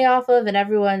Yeah. money off of and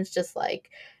everyone's just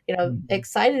like Mhm.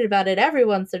 excited about it,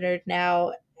 everyone's a nerd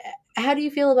now. How do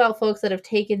you feel about folks that have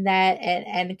taken that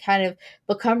and kind of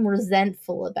become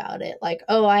resentful about it, like,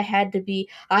 oh,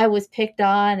 I was picked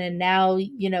on and now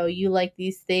you like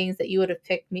these things that you would have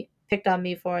picked on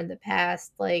me for in the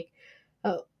past, like,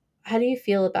 oh, how do you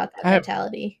feel about that I have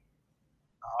mentality?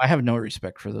 I have no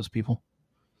respect for those people.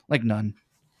 Like none.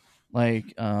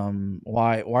 Like,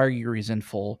 why are you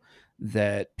resentful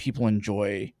that people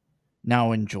enjoy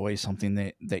something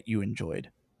that you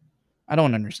enjoyed? I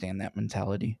don't understand that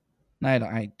mentality.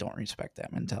 I don't respect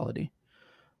that mentality.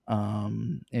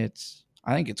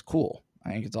 I think it's cool.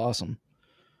 I think it's awesome.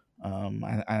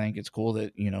 I think it's cool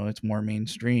that it's more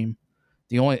mainstream.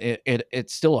 The only it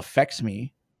still affects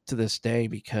me to this day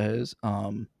because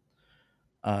uh,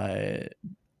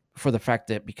 for the fact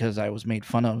that because I was made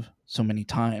fun of so many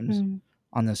times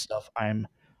on this stuff, I'm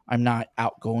not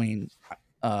outgoing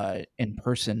in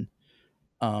person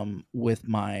with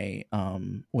my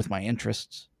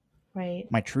interests, Right.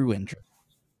 my true interests.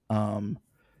 Um,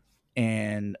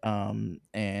 and I'm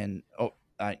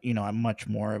much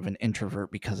more of an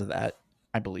introvert because of that,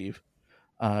 I believe.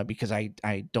 Because I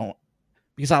don't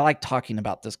because I like talking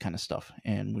about this kind of stuff,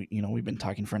 and we've been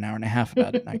talking for an hour and a half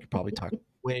about it, and I could probably talk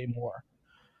way more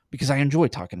because I enjoy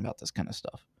talking about this kind of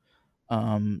stuff.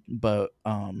 But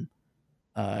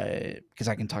because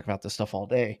I can talk about this stuff all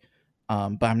day,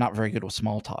 but I'm not very good with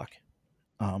small talk.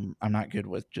 I'm not good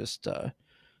with just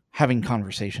having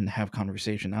conversation to have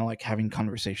conversation. I like having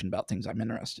conversation about things I'm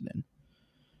interested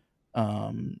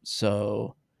in.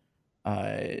 So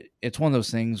it's one of those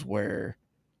things where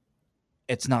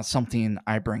it's not something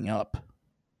I bring up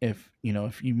if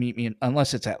you meet me,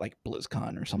 unless it's at like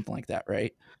BlizzCon or something like that,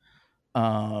 right?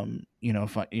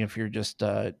 If you're just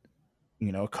a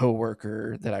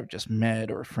coworker that I've just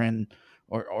met, or a friend,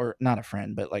 or not a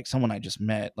friend, but like someone I just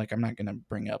met, like I'm not gonna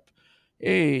bring up,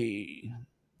 hey,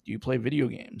 do you play video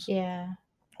games? Yeah.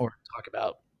 Or talk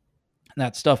about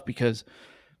that stuff, because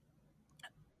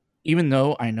even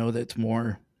though I know that it's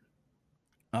more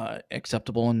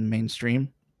acceptable in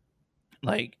mainstream,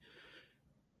 like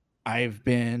I've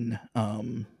been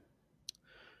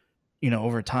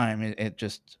over time it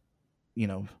just you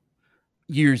know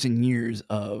years and years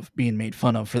of being made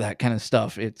fun of for that kind of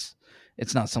stuff. It's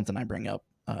not something I bring up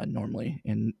normally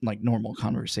in like normal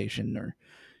conversation or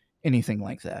anything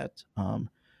like that.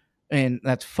 And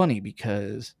that's funny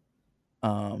because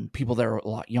people that are a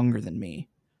lot younger than me,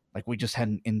 like we just had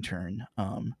an intern,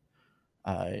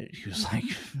 he was like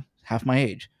half my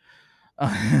age,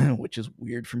 which is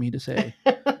weird for me to say.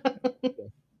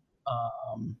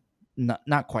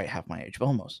 Not quite half my age, but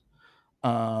almost.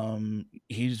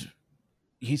 He's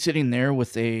sitting there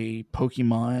with a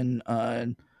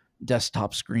Pokemon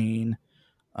desktop screen.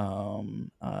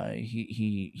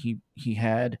 He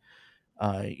had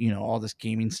all this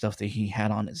gaming stuff that he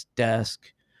had on his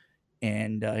desk,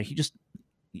 and he just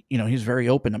he's very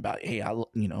open about, hey, I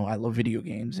love video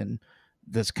games and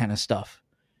this kind of stuff.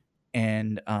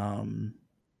 And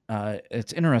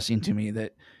it's interesting to me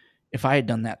that if I had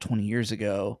done that 20 years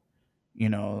ago,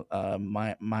 uh,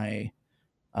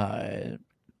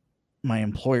 my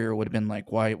employer would have been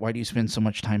like, why do you spend so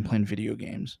much time playing video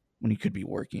games when you could be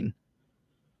working?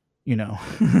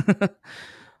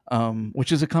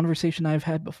 Which is a conversation I've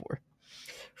had before.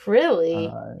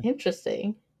 Really?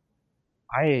 Interesting.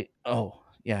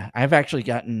 I've actually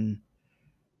gotten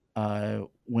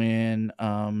when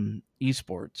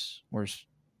esports were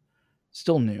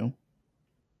still new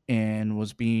and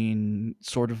was being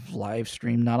sort of live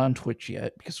streamed, not on Twitch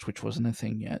yet because Twitch wasn't a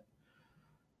thing yet.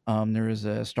 There was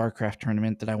a StarCraft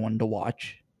tournament that I wanted to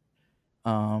watch.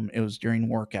 It was during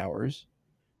work hours,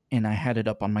 and I had it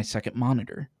up on my second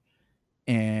monitor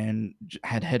and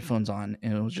had headphones on,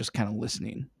 and it was just kind of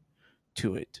listening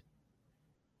to it.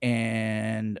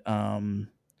 And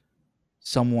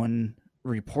someone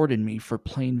reported me for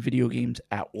playing video games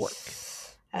at work.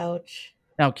 Ouch.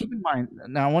 Now, keep in mind.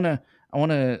 Now, I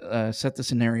want to set the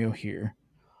scenario here.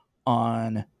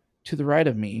 To the right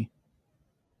of me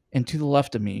and to the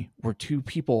left of me were two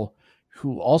people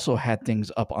who also had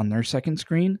things up on their second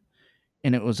screen,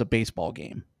 and it was a baseball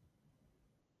game.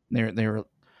 They're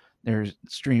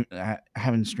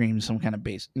having streamed some kind of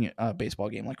baseball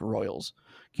game, like Royals,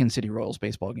 Kansas City Royals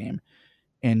baseball game,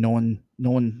 and no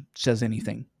one says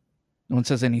anything. No one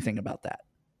says anything about that.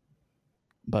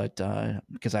 But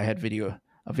because I had a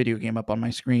video game up on my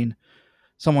screen,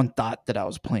 someone thought that I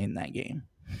was playing that game.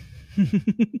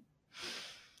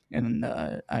 And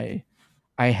I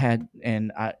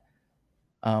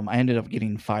ended up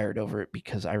getting fired over it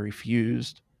because I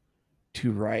refused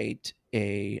to write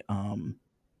a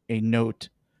note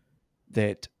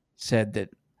that said that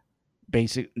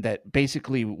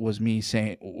basically would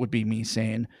be me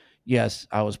saying, yes,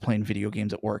 I was playing video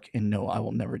games at work, and no, I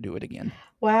will never do it again.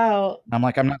 Wow. I'm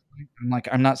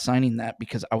not signing that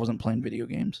because I wasn't playing video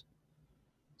games.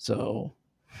 So.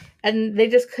 And they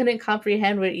just couldn't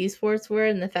comprehend what esports were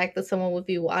and the fact that someone would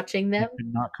be watching them?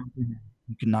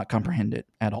 You could not comprehend it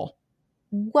at all.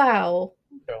 Wow.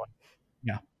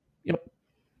 Yeah.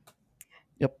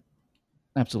 Yep.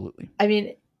 Absolutely. I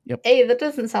mean, yep. A, that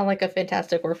doesn't sound like a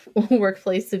fantastic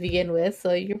workplace to begin with,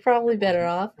 so you're probably better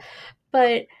off.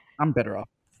 But I'm better off.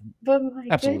 But my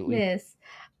Absolutely. Goodness.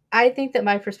 I think that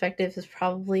my perspective is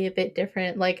probably a bit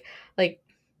different. Like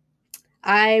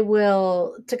I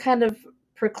will, to kind of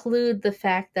preclude the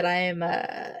fact that I am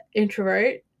a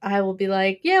introvert, I will be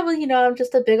like, yeah, well, I'm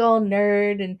just a big old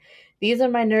nerd and these are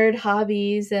my nerd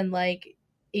hobbies and like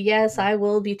yes, I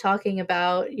will be talking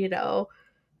about,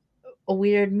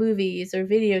 weird movies or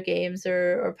video games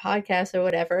or podcasts or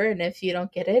whatever, and if you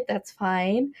don't get it, that's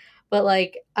fine. But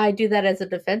like I do that as a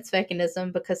defense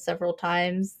mechanism because several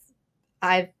times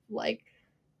I've like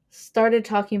started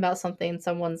talking about something and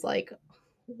someone's like,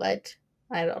 what?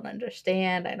 I don't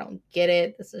understand. I don't get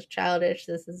it. This is childish.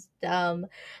 This is dumb.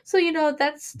 So,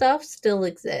 that stuff still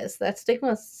exists. That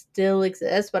stigma still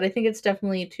exists, but I think it's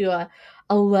definitely to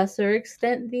a lesser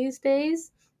extent these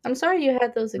days. I'm sorry you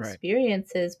had those Right.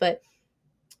 experiences, but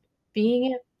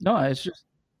being it. No, it's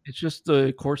just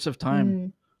the course of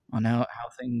time Mm, on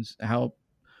how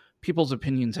people's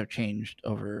opinions have changed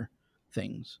over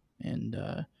things, and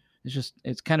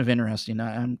it's kind of interesting.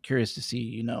 I'm curious to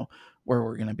see where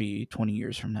we're going to be 20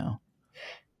 years from now.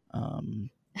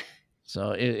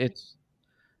 So it's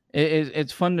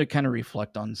fun to kind of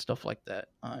reflect on stuff like that,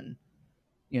 on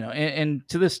and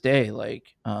to this day,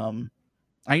 like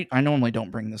I normally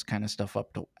don't bring this kind of stuff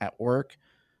up at work,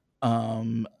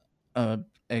 um uh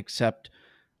except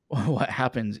what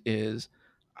happens is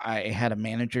I had a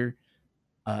manager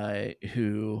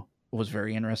who was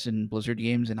very interested in Blizzard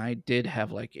games, and I did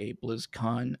have like a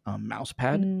BlizzCon mouse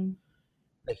pad mm.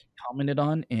 that he commented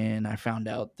on, and I found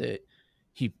out that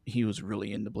he was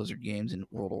really into Blizzard games and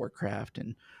World of Warcraft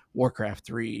and Warcraft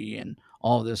 3 and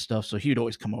all of this stuff. So he would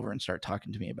always come over and start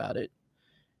talking to me about it.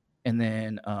 And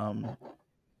then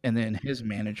his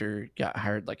manager got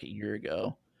hired like a year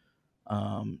ago.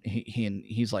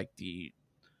 He's like the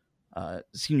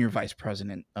senior vice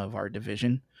president of our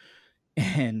division,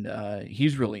 and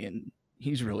he's really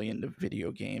into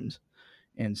video games.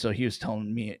 And so he was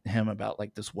telling him about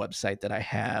like this website that I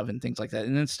have and things like that,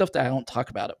 and then stuff that I don't talk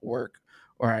about at work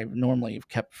or I normally have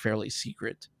kept fairly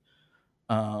secret.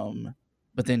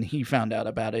 But then he found out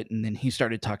about it, and then he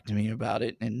started talking to me about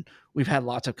it, and we've had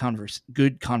lots of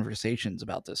good conversations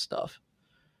about this stuff.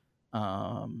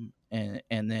 And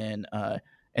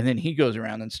then he goes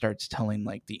around and starts telling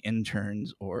like the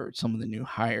interns or some of the new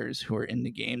hires who are in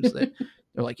the games that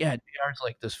they're like, yeah, JR's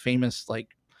like this famous like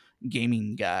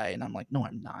gaming guy, and I'm like, no,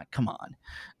 I'm not. Come on.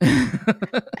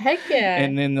 Heck yeah.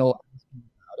 And then they'll ask me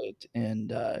about it,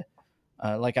 and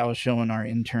like I was showing our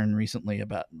intern recently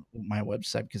about my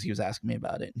website because he was asking me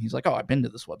about it, and he's like, "Oh, I've been to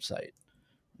this website."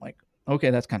 I'm like, okay,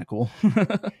 that's kind of cool.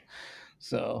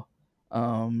 So,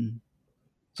 um,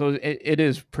 so it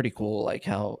is pretty cool, like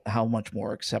how much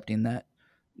more accepting that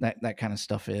kind of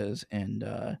stuff is,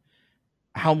 and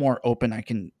how more open I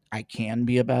can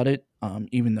be about it,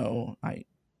 even though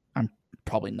I'm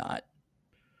probably not.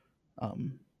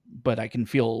 But I can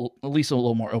feel at least a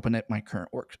little more open at my current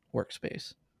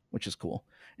workspace, which is cool.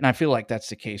 And I feel like that's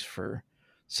the case for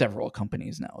several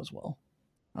companies now as well,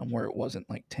 where it wasn't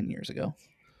like 10 years ago.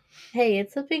 Hey,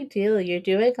 it's a big deal. You're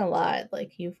doing a lot.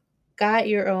 Like you've got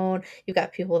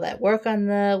people that work on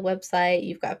the website,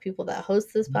 you've got people that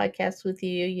host this podcast with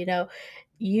you,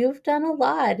 you've done a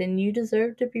lot and you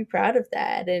deserve to be proud of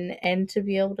that and to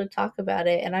be able to talk about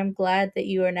it. And I'm glad that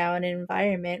you are now in an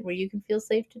environment where you can feel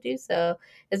safe to do so.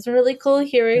 It's really cool Yeah.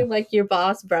 hearing like your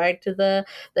boss brag to the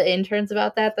interns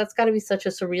about that. That's got to be such a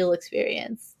surreal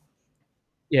experience.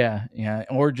 Yeah, yeah.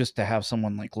 Or just to have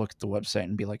someone like look at the website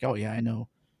and be like, "Oh yeah, I know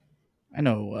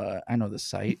the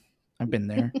site. I've been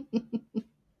there."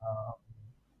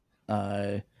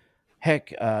 Uh,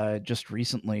 Heck, just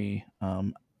recently,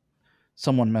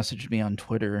 someone messaged me on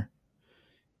Twitter,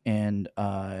 and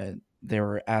they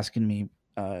were asking me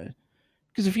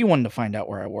because if you wanted to find out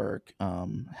where I work,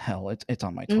 hell, it's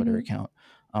on my Twitter Hmm. account.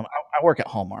 I work at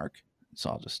Hallmark, so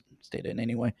I'll just state it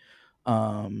anyway.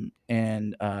 And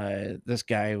this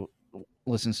guy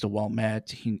listens to Well Met.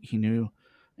 He knew,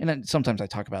 and then sometimes I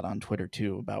talk about it on Twitter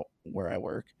too about where I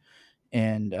work.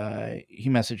 And he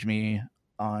messaged me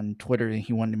on Twitter that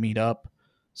he wanted to meet up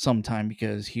sometime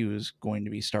because he was going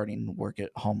to be starting work at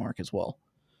Hallmark as well.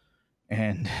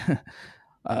 And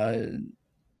uh,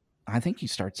 I think he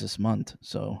starts this month,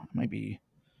 so I might be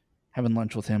having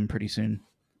lunch with him pretty soon.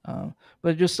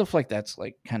 But just stuff like that's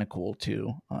like kind of cool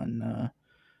too on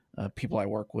people I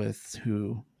work with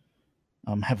who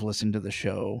have listened to the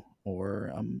show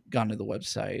or gone to the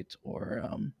website or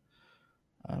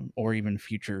even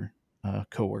future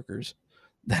coworkers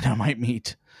that I might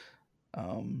meet.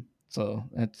 So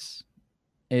it's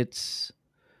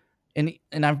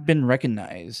and I've been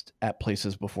recognized at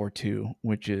places before too,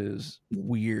 which is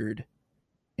weird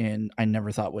and I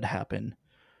never thought would happen.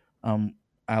 Um,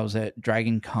 I was at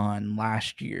Dragon Con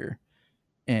last year,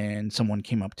 and someone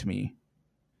came up to me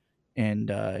and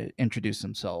introduced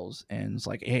themselves and was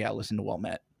like, "Hey, I listened to Well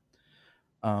Met."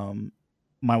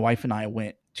 My wife and I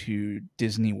went to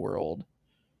Disney World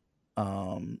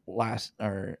in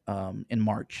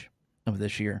March of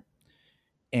this year,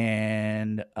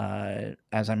 and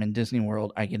as I'm in Disney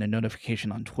World, I get a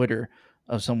notification on Twitter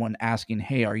of someone asking,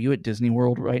 "Hey, are you at Disney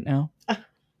World right now?"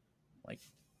 Like,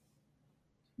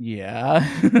 yeah.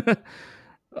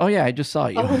 Oh yeah, I just saw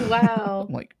you. Oh, wow.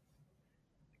 I'm like,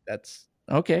 that's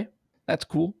okay. That's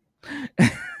cool.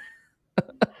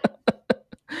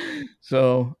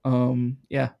 So,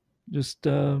 yeah, just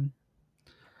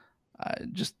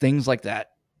just things like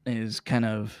that is kind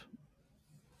of,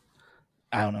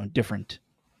 I don't know, different.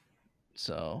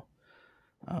 So,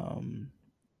 um,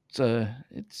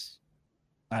 it's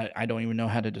I don't even know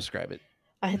how to describe it.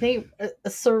 I think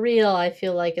surreal, I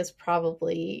feel like, is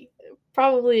probably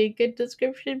a good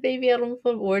description. Maybe I don't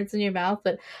put words in your mouth,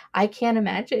 but I can't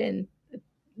imagine.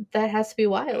 That has to be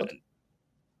wild.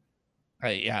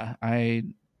 Yeah,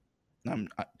 I'm,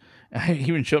 I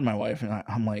even showed my wife, and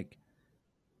I'm like,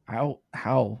 how,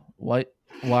 what,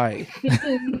 why?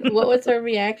 What was her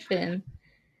reaction?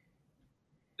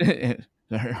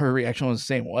 Her reaction was the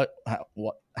same.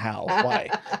 How, why?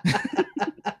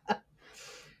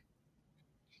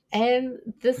 And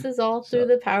this is all through So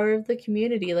the power of the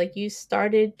community. Like, you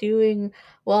started doing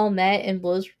Well Met and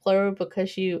Blizz Pro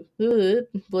because you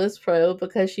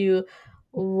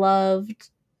loved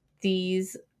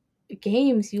these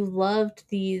games. You loved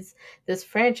this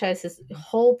franchise, this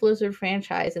whole Blizzard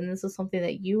franchise, and this is something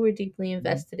that you were deeply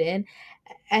invested in,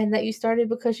 and that you started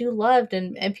because you loved,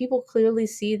 and people clearly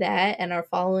see that and are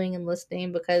following and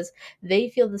listening because they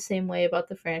feel the same way about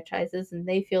the franchises, and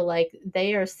they feel like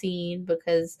they are seen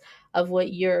because of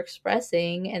what you're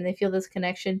expressing, and they feel this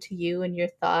connection to you and your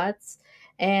thoughts.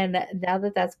 And now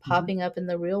that that's mhm. popping up in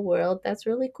the real world, that's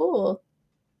really cool.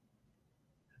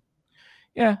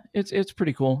 Yeah, it's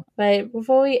pretty cool. But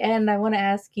before we end, I want to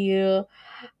ask you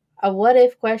a what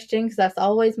if question, because that's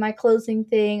always my closing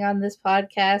thing on this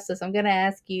podcast. So I'm going to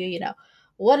ask you,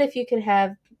 what if you could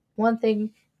have one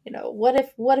thing, what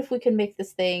if we could make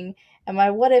this thing? And my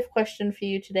what if question for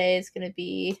you today is going to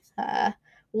be,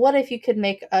 what if you could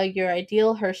make your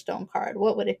ideal Hearthstone card?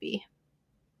 What would it be?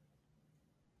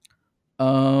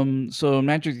 So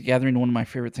Magic the Gathering, one of my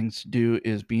favorite things to do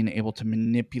is being able to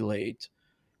manipulate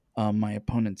my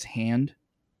opponent's hand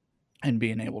and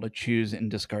being able to choose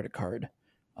and discard a card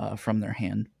from their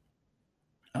hand,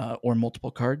 or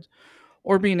multiple cards,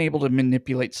 or being able to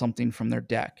manipulate something from their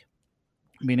deck,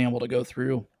 being able to go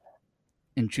through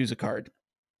and choose a card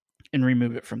and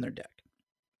remove it from their deck.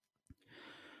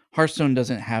 Hearthstone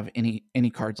doesn't have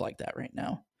any cards like that right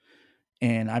now,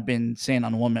 and I've been saying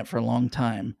on One Met for a long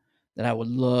time that I would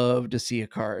love to see a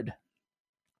card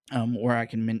where I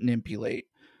can manipulate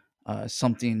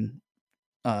something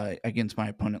against my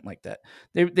opponent like that.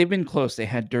 They've been close. They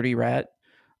had Dirty Rat,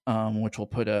 which will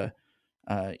put a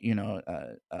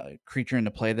creature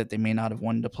into play that they may not have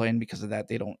wanted to play, and because of that,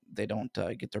 they don't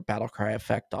get their battle cry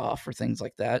effect off or things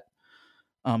like that.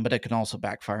 But it can also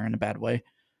backfire in a bad way.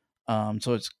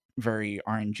 So it's very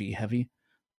RNG heavy.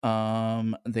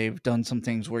 They've done some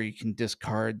things where you can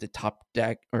discard the top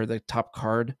deck or the top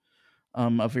card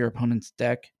of your opponent's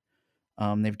deck.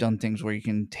 They've done things where you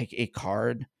can take a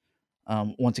card.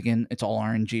 Once again, it's all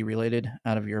RNG related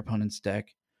out of your opponent's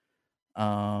deck.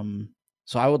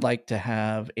 So I would like to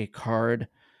have a card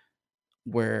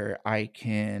where I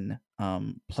can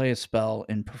play a spell,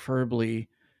 and preferably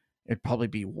it'd probably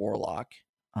be Warlock,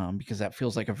 because that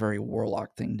feels like a very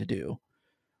Warlock thing to do.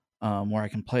 Where I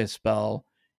can play a spell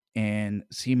and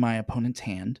see my opponent's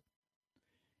hand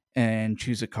and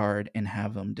choose a card and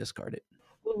have them discard it.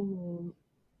 Ooh.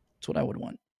 That's what I would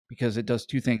want, because it does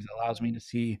two things. It allows me to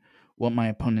see what my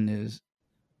opponent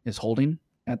is holding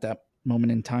at that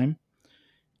moment in time,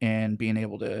 and being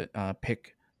able to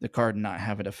pick the card and not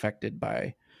have it affected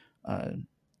by uh,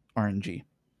 RNG.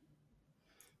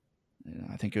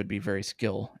 I think it would be very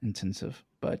skill intensive,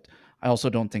 but I also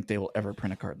don't think they will ever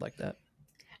print a card like that.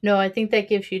 No, I think that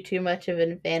gives you too much of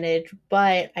an advantage,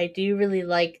 but I do really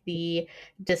like the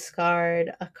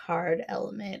discard a card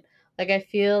element. Like, I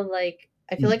feel like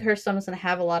Mm. Hearthstone is gonna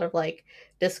have a lot of like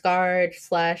discard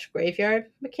slash graveyard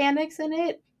mechanics in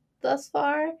it thus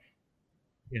far.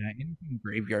 Yeah, anything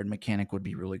graveyard mechanic would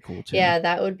be really cool too. Yeah,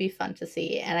 that would be fun to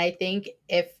see. And I think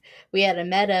if we had a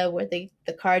meta where the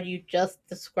card you just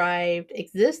described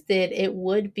existed, it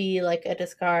would be like a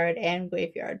discard and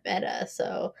graveyard meta.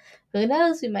 So who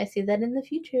knows? We might see that in the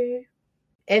future.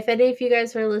 If any of you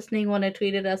guys who are listening want to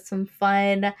tweet at us some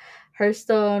fun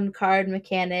Hearthstone card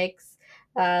mechanics.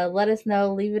 Let us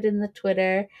know. Leave it in the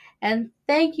Twitter. And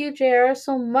thank you, JR,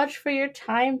 so much for your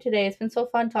time today. It's been so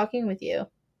fun talking with you.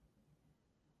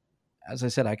 As I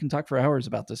said, I can talk for hours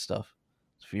about this stuff.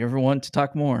 So if you ever want to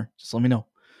talk more, just let me know.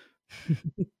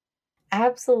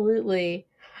 Absolutely.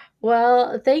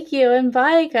 Well, thank you, and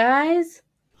bye, guys.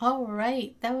 All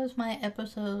right, that was my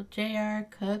episode, J.R.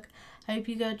 Cook. I hope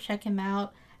you go check him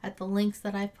out at the links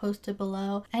that I've posted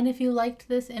below. And if you liked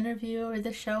this interview or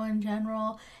the show in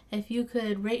general, if you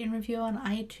could rate and review on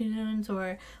iTunes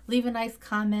or leave a nice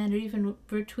comment or even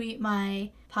retweet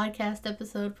my podcast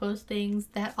episode postings,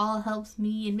 that all helps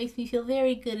me and makes me feel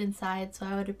very good inside, so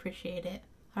I would appreciate it.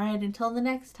 All right, until the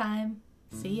next time,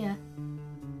 see ya.